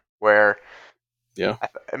this year. Where Yeah.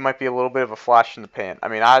 it might be a little bit of a flash in the pan. I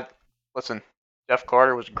mean, I listen. Jeff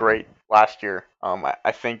Carter was great last year.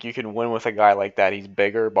 I think you can win with a guy like that. He's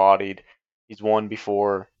bigger bodied. He's won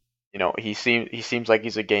before. He seems like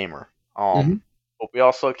he's a gamer. Mm-hmm. But we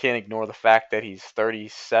also can't ignore the fact that he's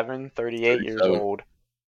 37, 38 years 37. old.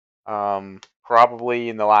 Probably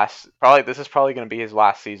in the last, probably this is probably going to be his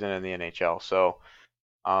last season in the NHL. So,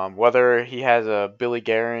 whether he has a Billy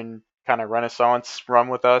Guerin kind of renaissance run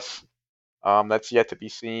with us, that's yet to be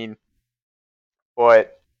seen.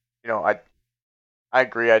 But I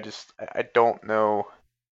agree. I don't know.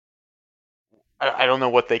 I don't know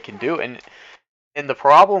what they can do. And the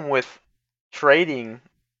problem with trading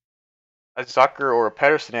a Zucker or a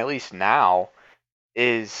Pedersen, at least now,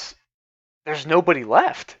 is there's nobody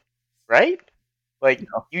left, right? Like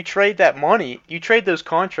you trade that money, you trade those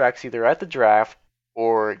contracts either at the draft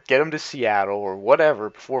or get them to Seattle or whatever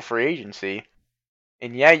before free agency.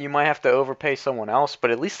 And yeah, you might have to overpay someone else,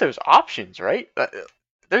 but at least there's options, right?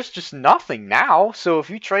 There's just nothing now. So if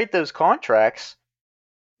you trade those contracts,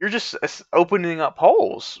 you're just opening up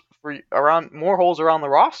holes for around more holes around the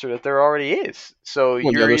roster that there already is. So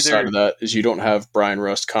Well, the you're other side of either that is you don't have Brian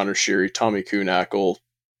Rust, Connor Sheary, Tommy Kuhnackel,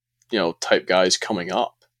 type guys coming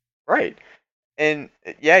up. right. And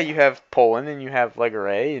yeah, you have Poland and you have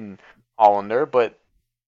Legare and Hollander, but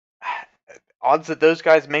odds that those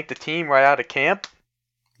guys make the team right out of camp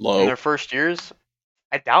in their Low. first years,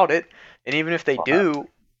 I doubt it. And even if they do,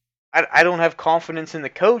 I don't have confidence in the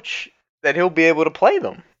coach that he'll be able to play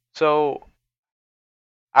them. So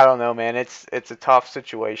I don't know, man. It's a tough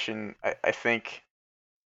situation. I think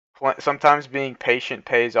sometimes being patient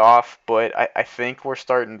pays off, but I think we're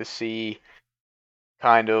starting to see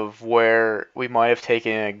kind of where we might have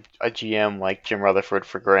taken a GM like Jim Rutherford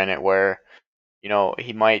for granted, where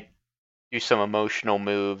he might do some emotional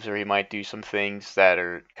moves or he might do some things that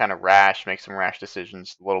are kind of rash, make some rash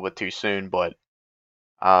decisions a little bit too soon. But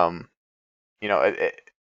um,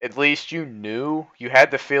 at least you had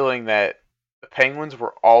the feeling that the Penguins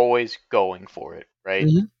were always going for it, right?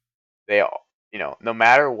 Mm-hmm. They all, no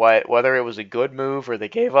matter what, whether it was a good move or they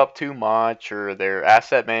gave up too much or their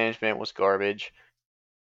asset management was garbage,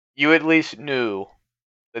 you at least knew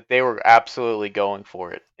that they were absolutely going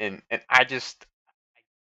for it. And I just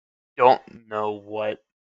don't know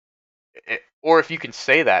or if you can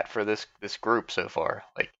say that for this group so far,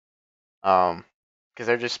 like because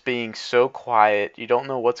they're just being so quiet. You don't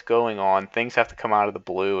know what's going on. Things have to come out of the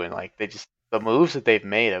blue, and like the moves that they've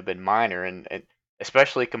made have been minor, and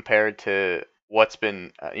especially compared to what's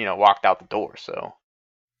been walked out the door. So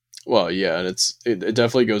Well, yeah, and it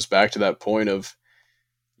definitely goes back to that point of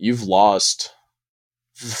you've lost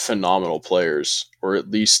phenomenal players, or at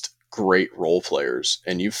least great role players,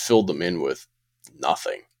 and you've filled them in with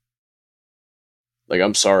nothing. Like,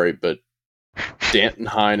 I'm sorry, but Danton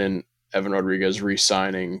Heinen, Evan Rodriguez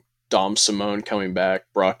re-signing, Dom Simone coming back,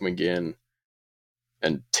 Brock McGinn,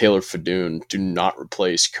 and Taylor Fadoon do not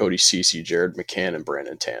replace Cody Ceci, Jared McCann, and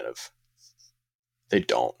Brandon Tanev. They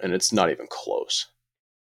don't, and it's not even close.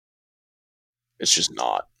 It's just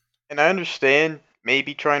not. and I understand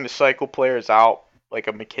maybe trying to cycle players out like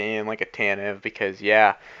a McCann, like a Tanev, because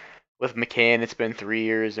yeah, with McCann, it's been 3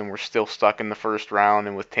 years and we're still stuck in the first round,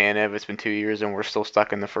 and with Tanev, it's been 2 years and we're still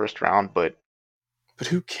stuck in the first round. But But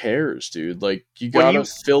who cares, dude? Like, you when gotta you,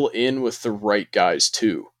 fill in with the right guys,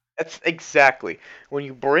 too. that's exactly when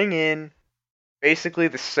you bring in basically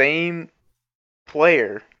the same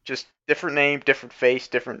player, just different name, different face,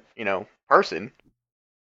 different person.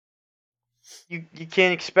 you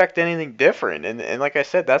can't expect anything different. And like I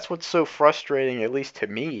said, that's what's so frustrating, at least to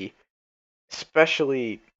me,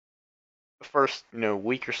 especially the first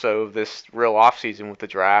week or so of this real off season with the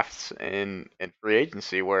drafts and free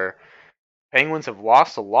agency, where Penguins have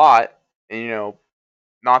lost a lot, and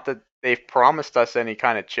not that they've promised us any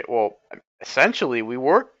kind of well, essentially we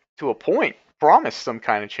were to a point promised some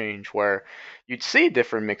kind of change where you'd see a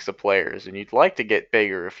different mix of players and you'd like to get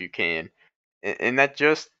bigger if you can, and that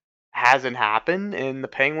just hasn't happened. And the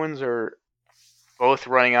Penguins are both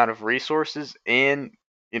running out of resources, and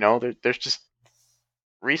there's just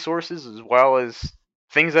resources as well as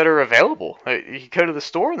things that are available. You go to the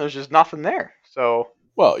store and there's just nothing there. So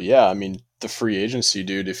Well, yeah, I mean, the free agency,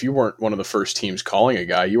 dude, if you weren't one of the first teams calling a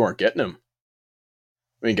guy, you weren't getting him.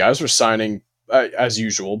 I mean, guys were signing, as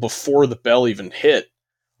usual, before the bell even hit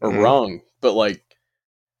or mm, rung. But, like,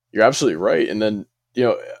 you're absolutely right. And then,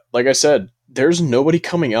 like I said, there's nobody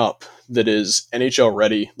coming up that is NHL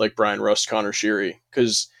ready like Brian Rust, Connor Sheary.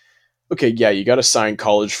 Because, okay, yeah, you got to sign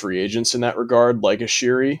college free agents in that regard, like a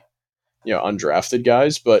Sheary, undrafted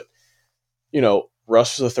guys. But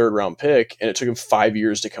Russ was a third round pick and it took him 5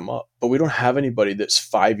 years to come up. But we don't have anybody that's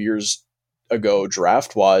 5 years ago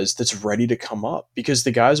draft wise that's ready to come up because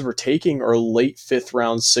the guys we're taking are late fifth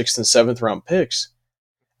round, sixth, and seventh round picks.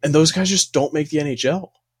 And those guys just don't make the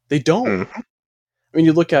NHL. They don't. mm, I mean,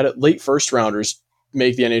 you look at it, late first rounders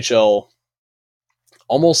make the NHL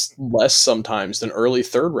almost less sometimes than early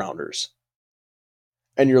third rounders.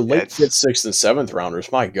 And your yeah, late fifth, sixth, and seventh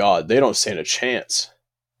rounders, my God, they don't stand a chance.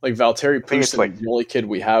 Like Valtteri I think it's Pustin like is the only kid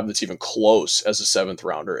we have that's even close as a seventh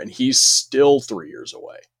rounder, and he's still 3 years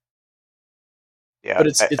away. yeah, But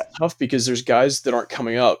it's tough because there's guys that aren't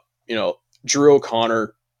coming up. Drew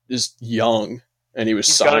O'Connor is young, and he was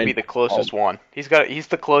he's got to be signed. the closest one. He's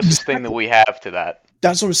the closest thing that Exactly. we have to that.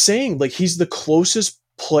 That's what I'm saying. Like he's the closest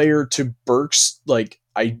player to Burke's like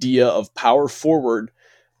idea of power forward,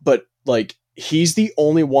 but like he's the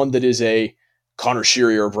only one that is a Connor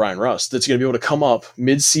Sheary or Brian Rust that's going to be able to come up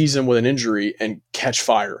mid-season with an injury and catch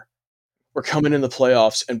fire. Or come in the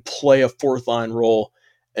playoffs and play a fourth line role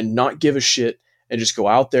and not give a shit and just go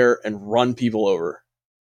out there and run people over.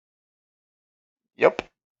 Yep.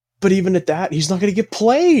 But even at that, he's not going to get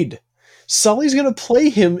played. Sully's going to play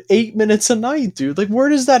him 8 minutes a night, dude. Like, where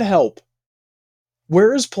does that help?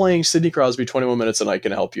 Where is playing Sidney Crosby 21 minutes a night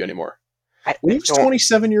going to help you anymore? When I he was don't.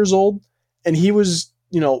 27 years old and he was,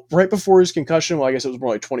 right before his concussion, well, I guess it was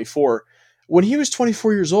more like 24. When he was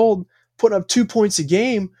 24 years old, putting up 2 points a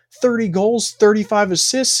game, 30 goals, 35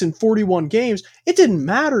 assists in 41 games, it didn't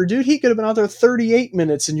matter, dude. He could have been out there 38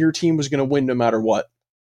 minutes and your team was going to win no matter what.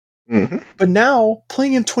 Mm-hmm. But now,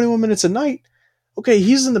 playing him 21 minutes a night, okay,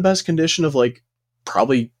 he's in the best condition of like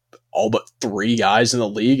probably all but three guys in the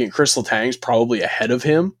league, and Chris Letang's probably ahead of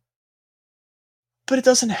him. But it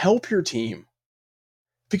doesn't help your team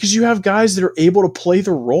because you have guys that are able to play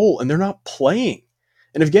the role and they're not playing.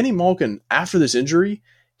 And Evgeny Malkin, after this injury,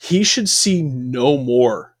 he should see no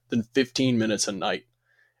more than 15 minutes a night.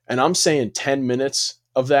 And I'm saying 10 minutes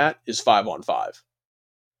of that is 5-on-5.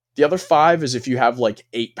 The other 5 is if you have like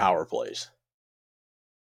 8 power plays.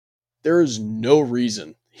 There is no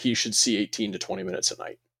reason he should see 18 to 20 minutes a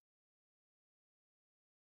night.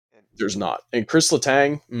 There's not. And Chris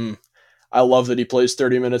Letang, I love that he plays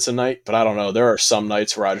 30 minutes a night, but I don't know. There are some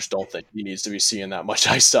nights where I just don't think he needs to be seeing that much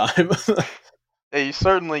ice time. Yeah, you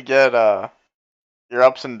certainly get your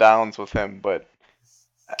ups and downs with him, but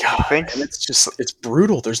I God, think man, it's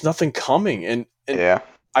brutal. There's nothing coming. And yeah.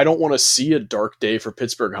 I don't want to see a dark day for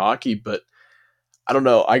Pittsburgh hockey, but I don't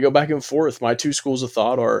know. I go back and forth. My two schools of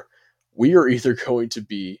thought are we are either going to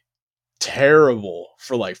be terrible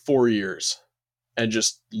for like 4 years and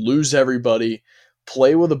just lose everybody,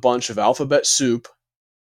 play with a bunch of alphabet soup,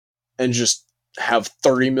 and just have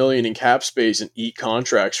 30 million in cap space and eat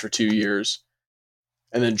contracts for 2 years,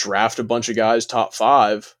 and then draft a bunch of guys top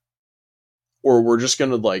 5, or we're just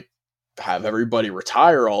gonna like have everybody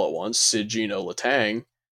retire all at once, Sid, Gino, Letang,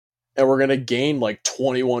 and we're gonna gain like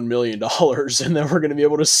 $21 million, and then we're gonna be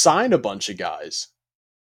able to sign a bunch of guys.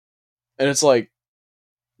 And it's like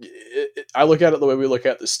I look at it the way we look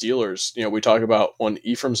at the Steelers. We talk about when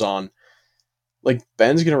Ephraim's on, like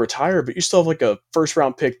Ben's gonna retire, but you still have like a first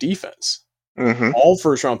round pick defense. Mm-hmm. All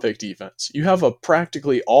first round pick defense. You have a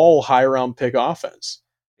practically all high round pick offense.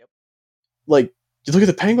 Yep. Like you look at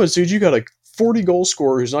the Penguins, dude. You got a 40 goal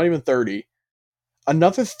scorer who's not even 30,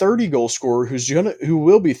 another 30 goal scorer who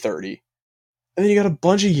will be 30, and then you got a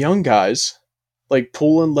bunch of young guys like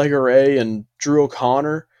Poulin, Legare, and Drew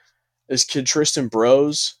O'Connor. This kid Tristan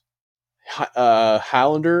Brose,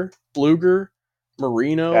 Hallander, Bluger,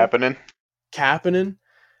 Marino, Happening. Kapanen.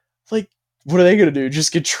 Like What are they going to do?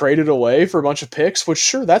 Just get traded away for a bunch of picks? Which,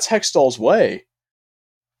 sure, that's Hextall's way.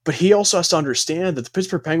 But he also has to understand that the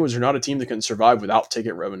Pittsburgh Penguins are not a team that can survive without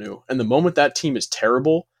ticket revenue. And the moment that team is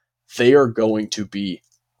terrible, they are going to be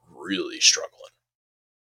really struggling.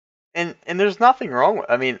 And there's nothing wrong with.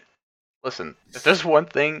 I mean, listen, if there's one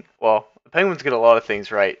thing, well, the Penguins get a lot of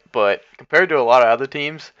things right, but compared to a lot of other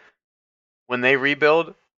teams, when they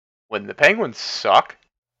rebuild, when the Penguins suck,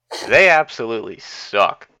 they absolutely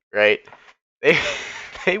suck, right? They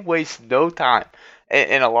they waste no time,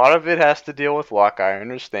 and a lot of it has to deal with luck. I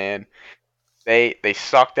understand. They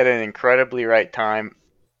sucked at an incredibly right time.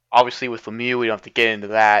 Obviously, with Lemieux, we don't have to get into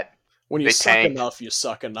that. When you They suck tanked. enough, you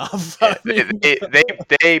suck enough. Yeah, I mean,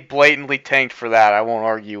 they blatantly tanked for that. I won't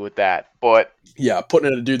argue with that. But yeah,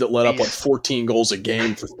 putting in a dude that let up like these 14 goals a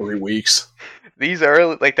game for 3 weeks. these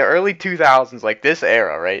early like the early 2000s, like this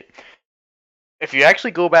era, right? If you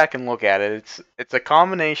actually go back and look at it, it's a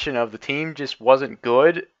combination of the team just wasn't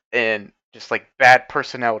good and just like bad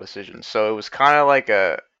personnel decisions. So it was kind of like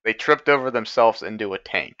they tripped over themselves into a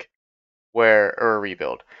tank or a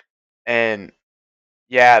rebuild. And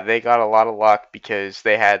yeah, they got a lot of luck because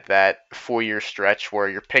they had that 4-year stretch where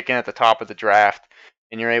you're picking at the top of the draft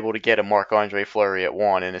and you're able to get a Marc-Andre Fleury at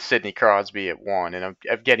 1 and a Sidney Crosby at 1 and a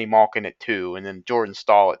Evgeny Malkin at 2 and then Jordan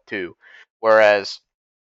Staal at 2. Whereas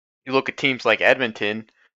you look at teams like Edmonton,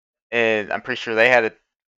 and I'm pretty sure they had a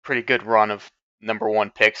pretty good run of number 1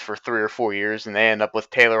 picks for 3 or 4 years, and they end up with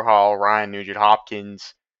Taylor Hall, Ryan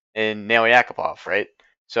Nugent-Hopkins, and Nail Yakupov, right?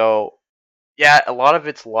 So yeah, a lot of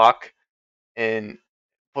it's luck, and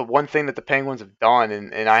but one thing that the Penguins have done,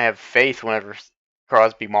 and I have faith whenever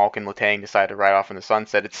Crosby, Malkin, Letang decide to ride off in the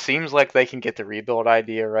sunset, it seems like they can get the rebuild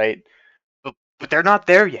idea right, but they're not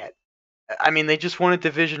there yet. I mean, they just won a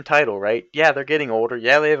division title, right? Yeah, they're getting older.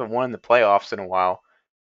 Yeah, they haven't won in the playoffs in a while,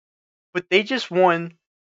 but they just won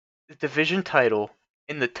the division title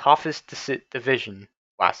in the toughest division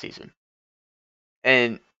last season.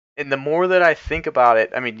 And the more that I think about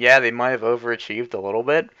it, I mean, yeah, they might have overachieved a little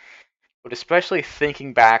bit, but especially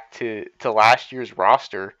thinking back to last year's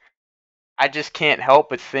roster, I just can't help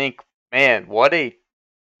but think, man, what a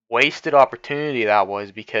wasted opportunity that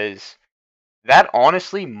was, because that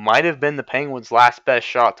honestly might have been the Penguins' last best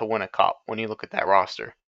shot to win a cup when you look at that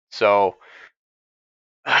roster. So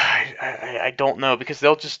I don't know, because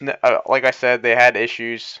they'll just like I said, they had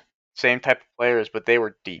issues, same type of players, but they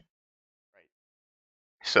were deep.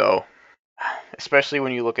 So especially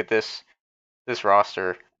when you look at this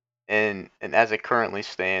roster and as it currently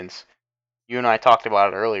stands, you and I talked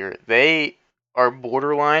about it earlier. They are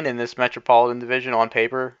borderline in this Metropolitan Division on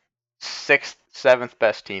paper, sixth, seventh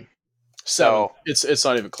best team. Seventh. So, It's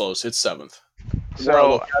not even close. It's seventh. The more I so,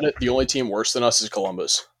 look at it, the only team worse than us is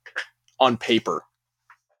Columbus. On paper.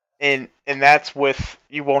 and that's with,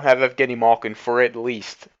 you won't have Evgeny Malkin for at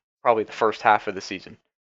least probably the first half of the season.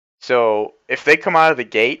 So if they come out of the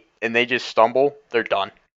gate and they just stumble, they're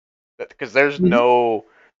done, because there's Mhm. no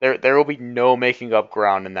there will be no making up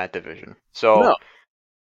ground in that division. No. So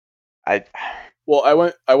I Well, I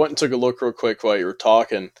went and took a look real quick while you were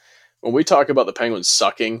talking. When we talk about the Penguins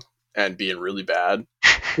sucking and being really bad,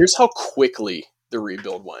 here's how quickly the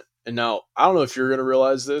rebuild went. And now I don't know if you're going to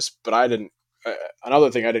realize this, but I didn't. Another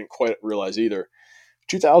thing I didn't quite realize either.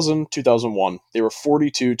 2000, 2001, they were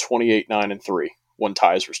 42, 28, 9, and 3 when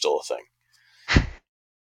ties were still a thing.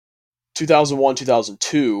 2001,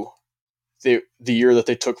 2002, the year that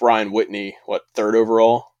they took Ryan Whitney, what, third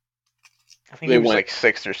overall? I think They he was went like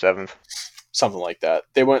sixth or seventh. something like that.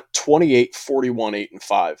 They went 28, 41, 8, and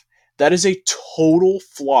 5. That is a total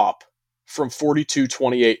flop from 42,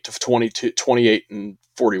 28 to 22, 28, and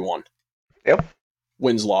 41. Yep.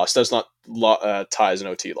 Wins loss. That's not ties and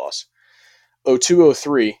OT loss.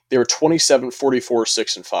 0203, they were 27, 44,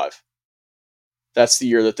 6, and 5. That's the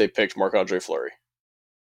year that they picked Marc-Andre Fleury.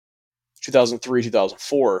 2003,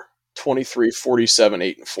 2004, 23, 47,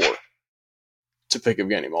 8, and 4 to pick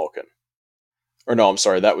Evgeny Malkin. Or no, I'm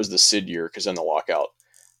sorry, that was the Sid year because then the lockout.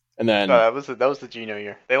 And then, That was the Geno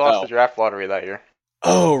year. They lost oh, the draft lottery that year.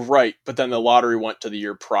 oh, right. But then the lottery went to the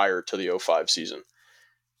year prior to the 05 season.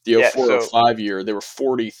 The Yeah. 04 So 05 year, they were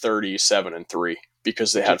 40, 37, and 3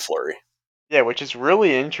 because they which is, had Fleury. yeah, which is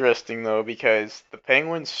really interesting though, because the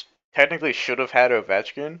Penguins technically should have had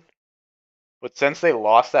Ovechkin, but since they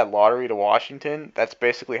lost that lottery to Washington, that's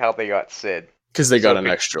basically how they got Sid. Because they got So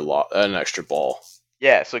an extra ball.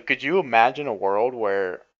 yeah, so could you imagine a world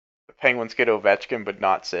where the Penguins get Ovechkin but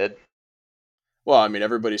not Sid? Well, I mean,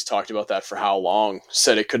 everybody's talked about that for how long.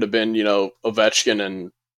 Said it could have been, Ovechkin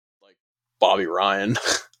and like Bobby Ryan.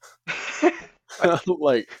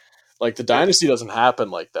 like, like the dynasty doesn't happen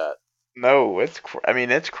like that. No, it's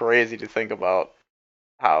crazy to think about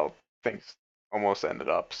how things almost ended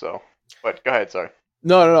up. So, but go ahead, sorry.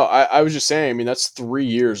 No. I was just saying. I mean, that's 3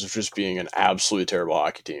 years of just being an absolutely terrible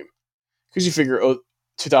hockey team. Because you figure,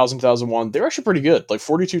 2000, 2001, they're actually pretty good. Like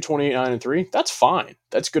 42, 28, 9, and 3. That's fine.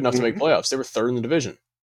 That's good enough to make Hmm. playoffs. They were third in the division.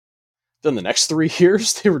 Then the next 3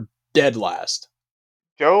 years, they were dead last.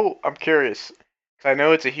 I'm curious, 'cause I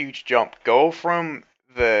know it's a huge jump. Go from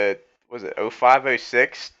the was it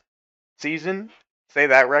 05-06 season, say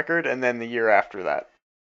that record, and then the year after that.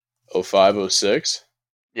 05, 06.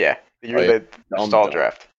 Yeah, the Oh, year yeah. the Dumb, stall dumb.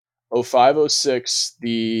 draft. 05, 06,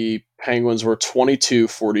 the Penguins were 22,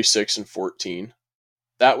 46, and 14.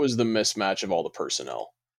 That was the mismatch of all the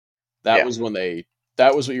personnel. That Yeah, was when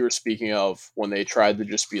that was what you were speaking of when they tried to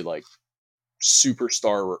just be like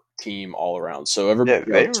superstar team all around. So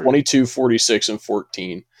yeah, 22, 46, and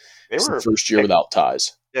 14. they It's the were first year picked. without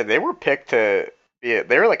ties. Yeah, they were picked to be.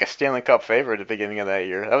 They were like a Stanley Cup favorite at the beginning of that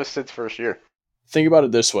year. That was Sid's first year. Think about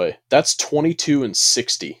it this way. That's 22 and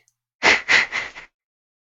 60.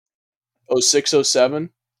 06,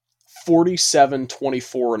 07, 47,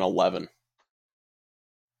 24, and 11.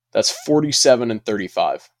 That's 47 and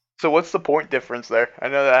 35. So what's the point difference there? I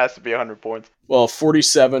know that has to be 100 points. Well,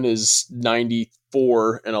 47 is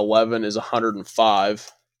 94 and 11 is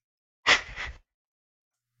 105.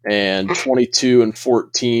 And 22 and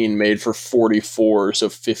 14 made for 44, so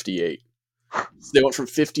 58. So they went from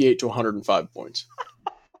 58 to 105 points.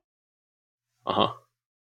 Uh-huh.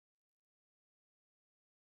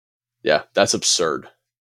 Yeah, that's absurd.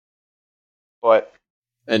 But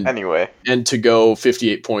And anyway, and to go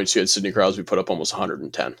 58 points, you had Sidney Crosby put up almost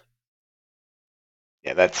 110.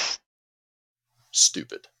 yeah, that's.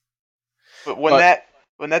 Stupid. But But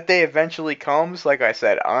when that day eventually comes, like I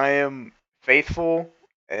said, I am faithful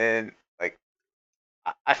and like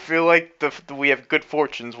I feel like we have good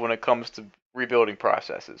fortunes when it comes to rebuilding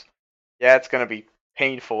processes. Yeah, it's gonna be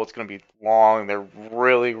painful. It's gonna be long. They're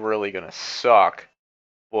really gonna suck.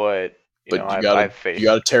 But but I have you faith.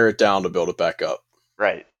 gotta tear it down to build it back up.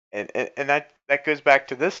 Right. And that goes back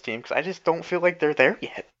to this team because I just don't feel like they're there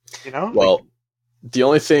yet. Like Well, the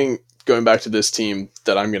only thing going back to this team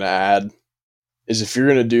that I'm gonna add is if you're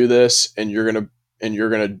gonna do this and you're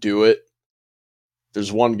gonna do it,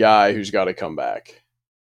 there's one guy who's got to come back.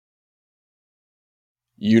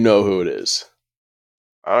 You know who it is.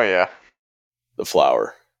 oh yeah, The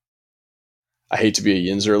Flower. I hate to be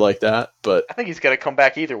a Yinzer like that, but I think he's gonna come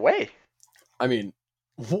back either way. I mean,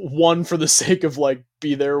 one for the sake of like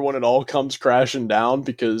be there when it all comes crashing down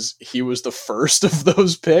because he was the first of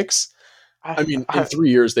those picks. I mean, in I 3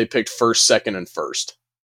 years they picked first, second, and first.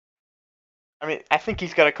 I mean, I think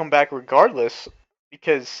he's got to come back regardless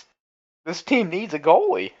because this team needs a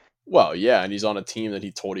goalie. Well, yeah, and he's on a team that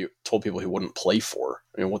he told people he wouldn't play for.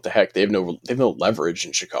 I mean, what the heck? They have no leverage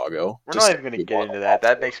in Chicago We're to not say even going to we get want into him that. off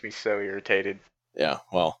That for. makes me so irritated. Yeah,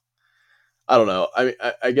 well, I don't know. I mean,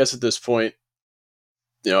 I guess at this point,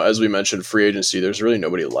 as we mentioned, free agency, there's really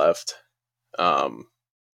nobody left. Um,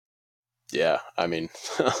 yeah, I mean,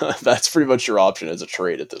 that's pretty much your option as a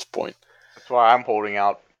trade at this point. That's why I'm holding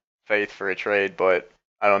out faith for a trade, but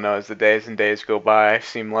I don't know. As the days and days go by, I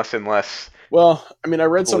seem less and less Well, I mean, I to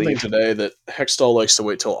read something believe. today that Hextall likes to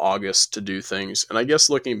wait till August to do things, and I guess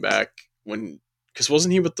looking back, because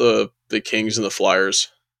wasn't he with the Kings and the Flyers?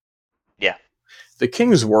 Yeah. The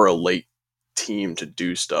Kings were a late team to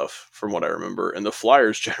do stuff, from what I remember, and the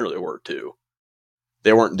Flyers generally were too.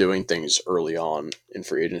 They weren't doing things early on in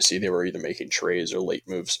free agency. They were either making trades or late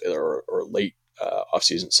moves or late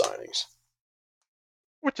offseason signings.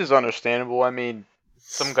 Which is understandable. I mean,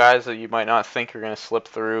 some guys that you might not think are going to slip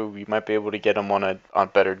through, you might be able to get them on a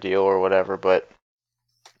better deal or whatever. But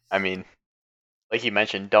I mean, like you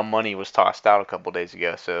mentioned, dumb money was tossed out a couple days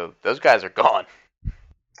ago, so those guys are gone.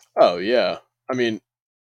 Oh yeah, I mean,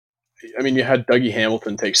 you had Dougie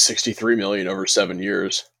Hamilton take $63 million over 7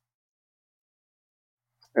 years.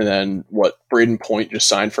 And then what? Braden Point just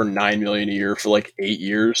signed for $9 million a year for like 8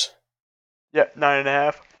 years. Yeah,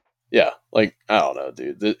 9.5. Yeah, like I don't know,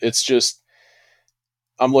 dude. It's just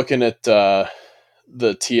I'm looking at the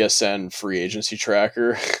TSN free agency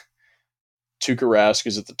tracker. Tuukka Rask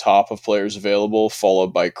is at the top of players available,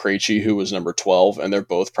 followed by Krejci, who was number 12, and they're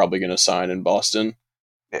both probably going to sign in Boston.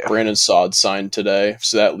 Yeah. Brandon Saad signed today,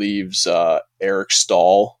 so that leaves Eric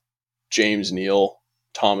Stahl, James Neal,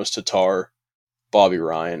 Thomas Tatar, Bobby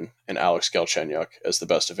Ryan, and Alex Galchenyuk as the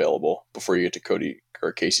best available before you get to Cody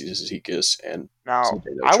or Casey Zizekas and Now, Zdeno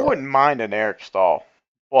I Chara. wouldn't mind an Eric Stahl,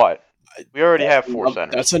 but we already have four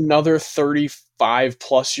centers. That's another 35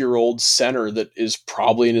 plus year old center that is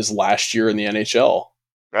probably in his last year in the NHL.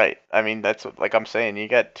 Right. I mean, that's like I'm saying. You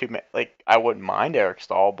got like I wouldn't mind Eric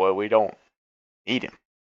Stahl, but we don't need him.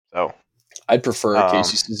 So, I'd prefer a um,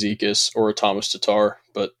 Casey Cizikas or a Thomas Tatar,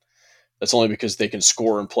 but that's only because they can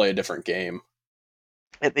score and play a different game.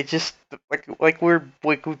 they just like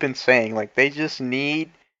we've been saying, like they just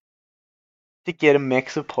need to get a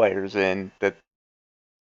mix of players in that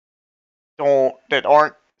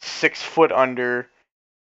aren't 6 foot under,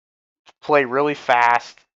 play really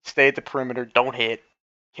fast, stay at the perimeter, don't hit,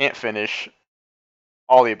 can't finish,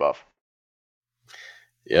 all the above.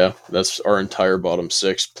 Yeah, that's our entire bottom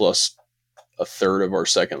six plus a third of our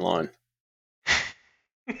second line.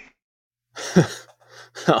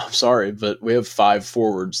 I'm sorry, but we have 5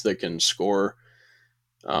 forwards that can score,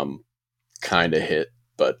 kind of hit,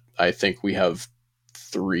 but I think we have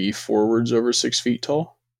 3 forwards over 6 feet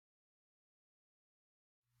tall.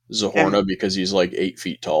 And Zahorna because he's like 8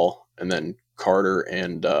 feet tall, and then Carter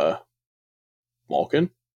and Malkin.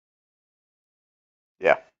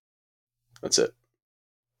 yeah, That's it.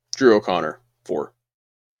 Drew O'Connor 4.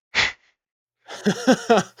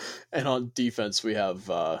 And on defense we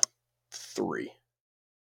have 3.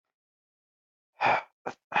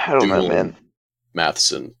 I don't know, Doolin, man.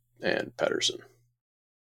 Matheson, and Pedersen.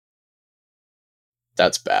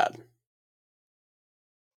 That's bad.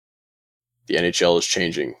 The NHL is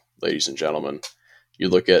changing, ladies and gentlemen. You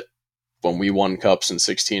look at when we won cups in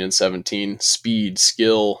 16 and 17, speed,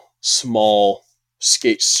 skill, small,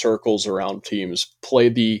 skate circles around teams, play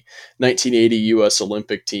the 1980 US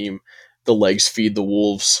Olympic team, the legs feed the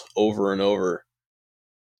wolves over and over.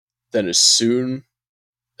 Then as soon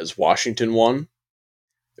as Washington won,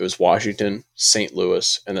 it was Washington, St.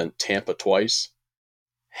 Louis, and then Tampa twice.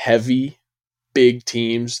 Heavy, big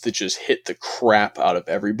teams that just hit the crap out of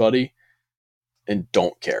everybody and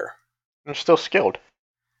don't care. They're still skilled.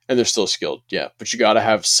 And they're still skilled, yeah. But you got to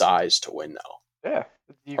have size to win now. Yeah,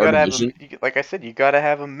 you Our gotta have division, like I said, you gotta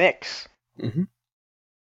have a mix. mm-hmm.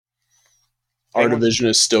 Our Penguins, division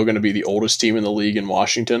is still going to be the oldest team in the league in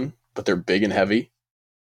Washington, but they're big and heavy.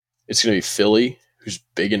 It's going to be Philly, who's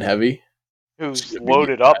big and heavy. It's who's going to be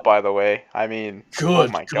loaded up, by the way. I mean, oh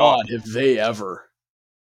good my god. God, have they ever?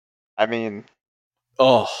 I mean,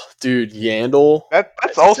 Oh, dude, Yandel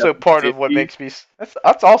that's at also part of what 750. makes me.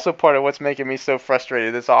 That's also part of what's making me so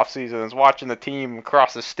frustrated this offseason is watching the team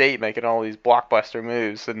across the state making all these blockbuster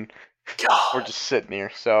moves, and we're God. just sitting here.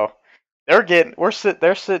 So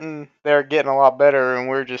they're sitting there getting a lot better, and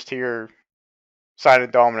we're just here signing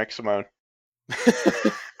Dominic Simone.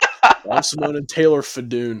 Juan Simone and Taylor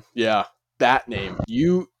Fadoon. Yeah, that name.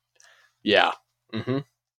 Yeah. Mm-hmm.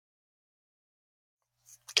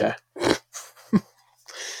 Okay.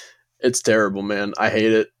 It's terrible, man. I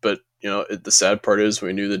hate it, but the sad part is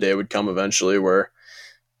we knew the day would come eventually where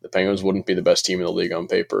the Penguins wouldn't be the best team in the league on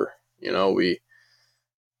paper.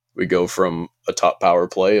 We go from a top power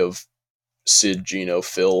play of Sid, Gino,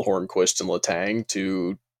 Phil, Hornquist, and Letang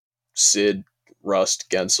to Sid, Rust,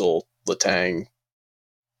 Gensel, Letang,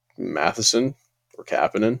 Matheson, or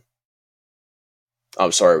Kapanen.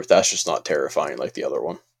 I'm sorry, but that's just not terrifying like the other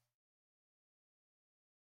one.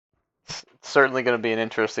 It's certainly going to be an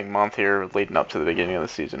interesting month here leading up to the beginning of the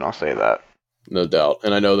season. I'll say that. No doubt.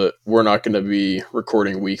 And I know that we're not going to be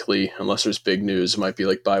recording weekly unless there's big news. It might be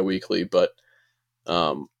like bi-weekly, but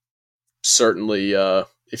certainly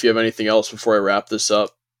if you have anything else before I wrap this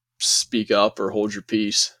up, speak up or hold your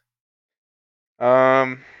peace.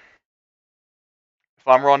 Um, if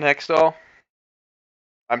I'm Ron Hextall,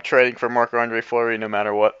 I'm trading for Marc-Andre Fleury no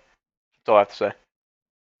matter what. That's all I have to say.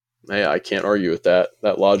 Hey, I can't argue with that.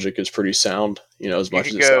 That logic is pretty sound, as You much could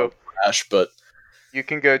as it sounds go. trash, but You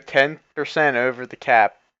can go 10% over the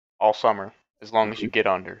cap all summer as long as you get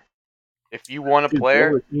under. If you want a dude, they'll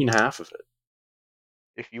player, retain half of it.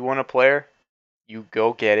 if you want a player, you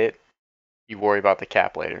go get it. You worry about the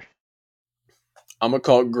cap later. I'm going to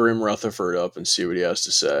call Grim Rutherford up and see what he has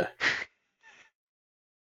to say.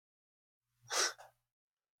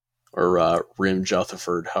 Or Rim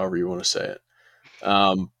Rutherford, however you want to say it.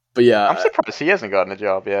 But yeah, I'm surprised he hasn't gotten a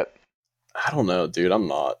job yet. I don't know, dude. I'm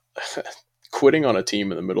not. Quitting on a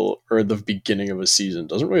team in the middle or the beginning of a season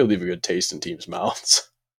doesn't really leave a good taste in teams' mouths.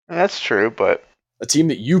 That's true, but A team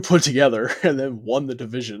that you put together and then won the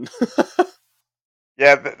division.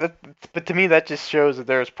 yeah, but to me that just shows that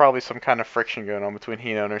there's probably some kind of friction going on between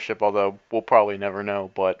he and ownership. Although we'll probably never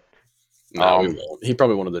know. But No, we won't. He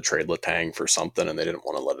probably wanted to trade Letang for something, and they didn't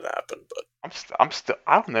want to let it happen. But I'm still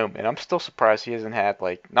I don't know, man. I'm still surprised he hasn't had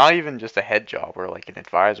like not even just a head job or like an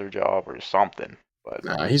advisor job or something. But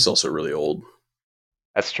nah, he's also really old.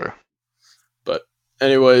 that's true. But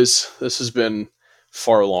anyways, this has been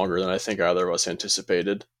far longer than I think either of us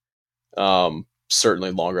anticipated.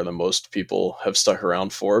 certainly longer than most people have stuck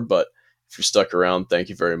around for. But if you're stuck around, thank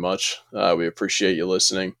you very much. We appreciate you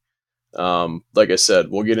listening. Like I said,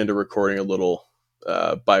 we'll get into recording a little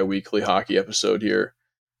bi-weekly hockey episode here.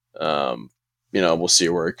 We'll see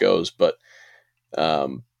where it goes. But,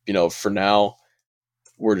 for now,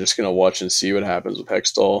 we're just going to watch and see what happens with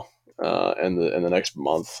Hextall in the next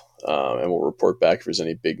month. And we'll report back if there's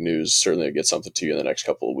any big news. Certainly I'll get something to you in the next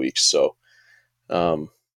couple of weeks. So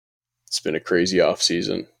it's been a crazy off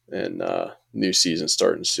season, and new season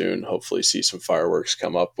starting soon. Hopefully see some fireworks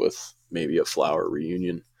come up with maybe a Flower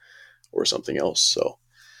reunion or something else. So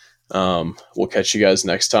we'll catch you guys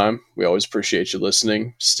next time. We always appreciate you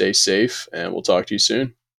listening. Stay safe, and we'll talk to you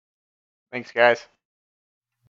soon. Thanks, guys.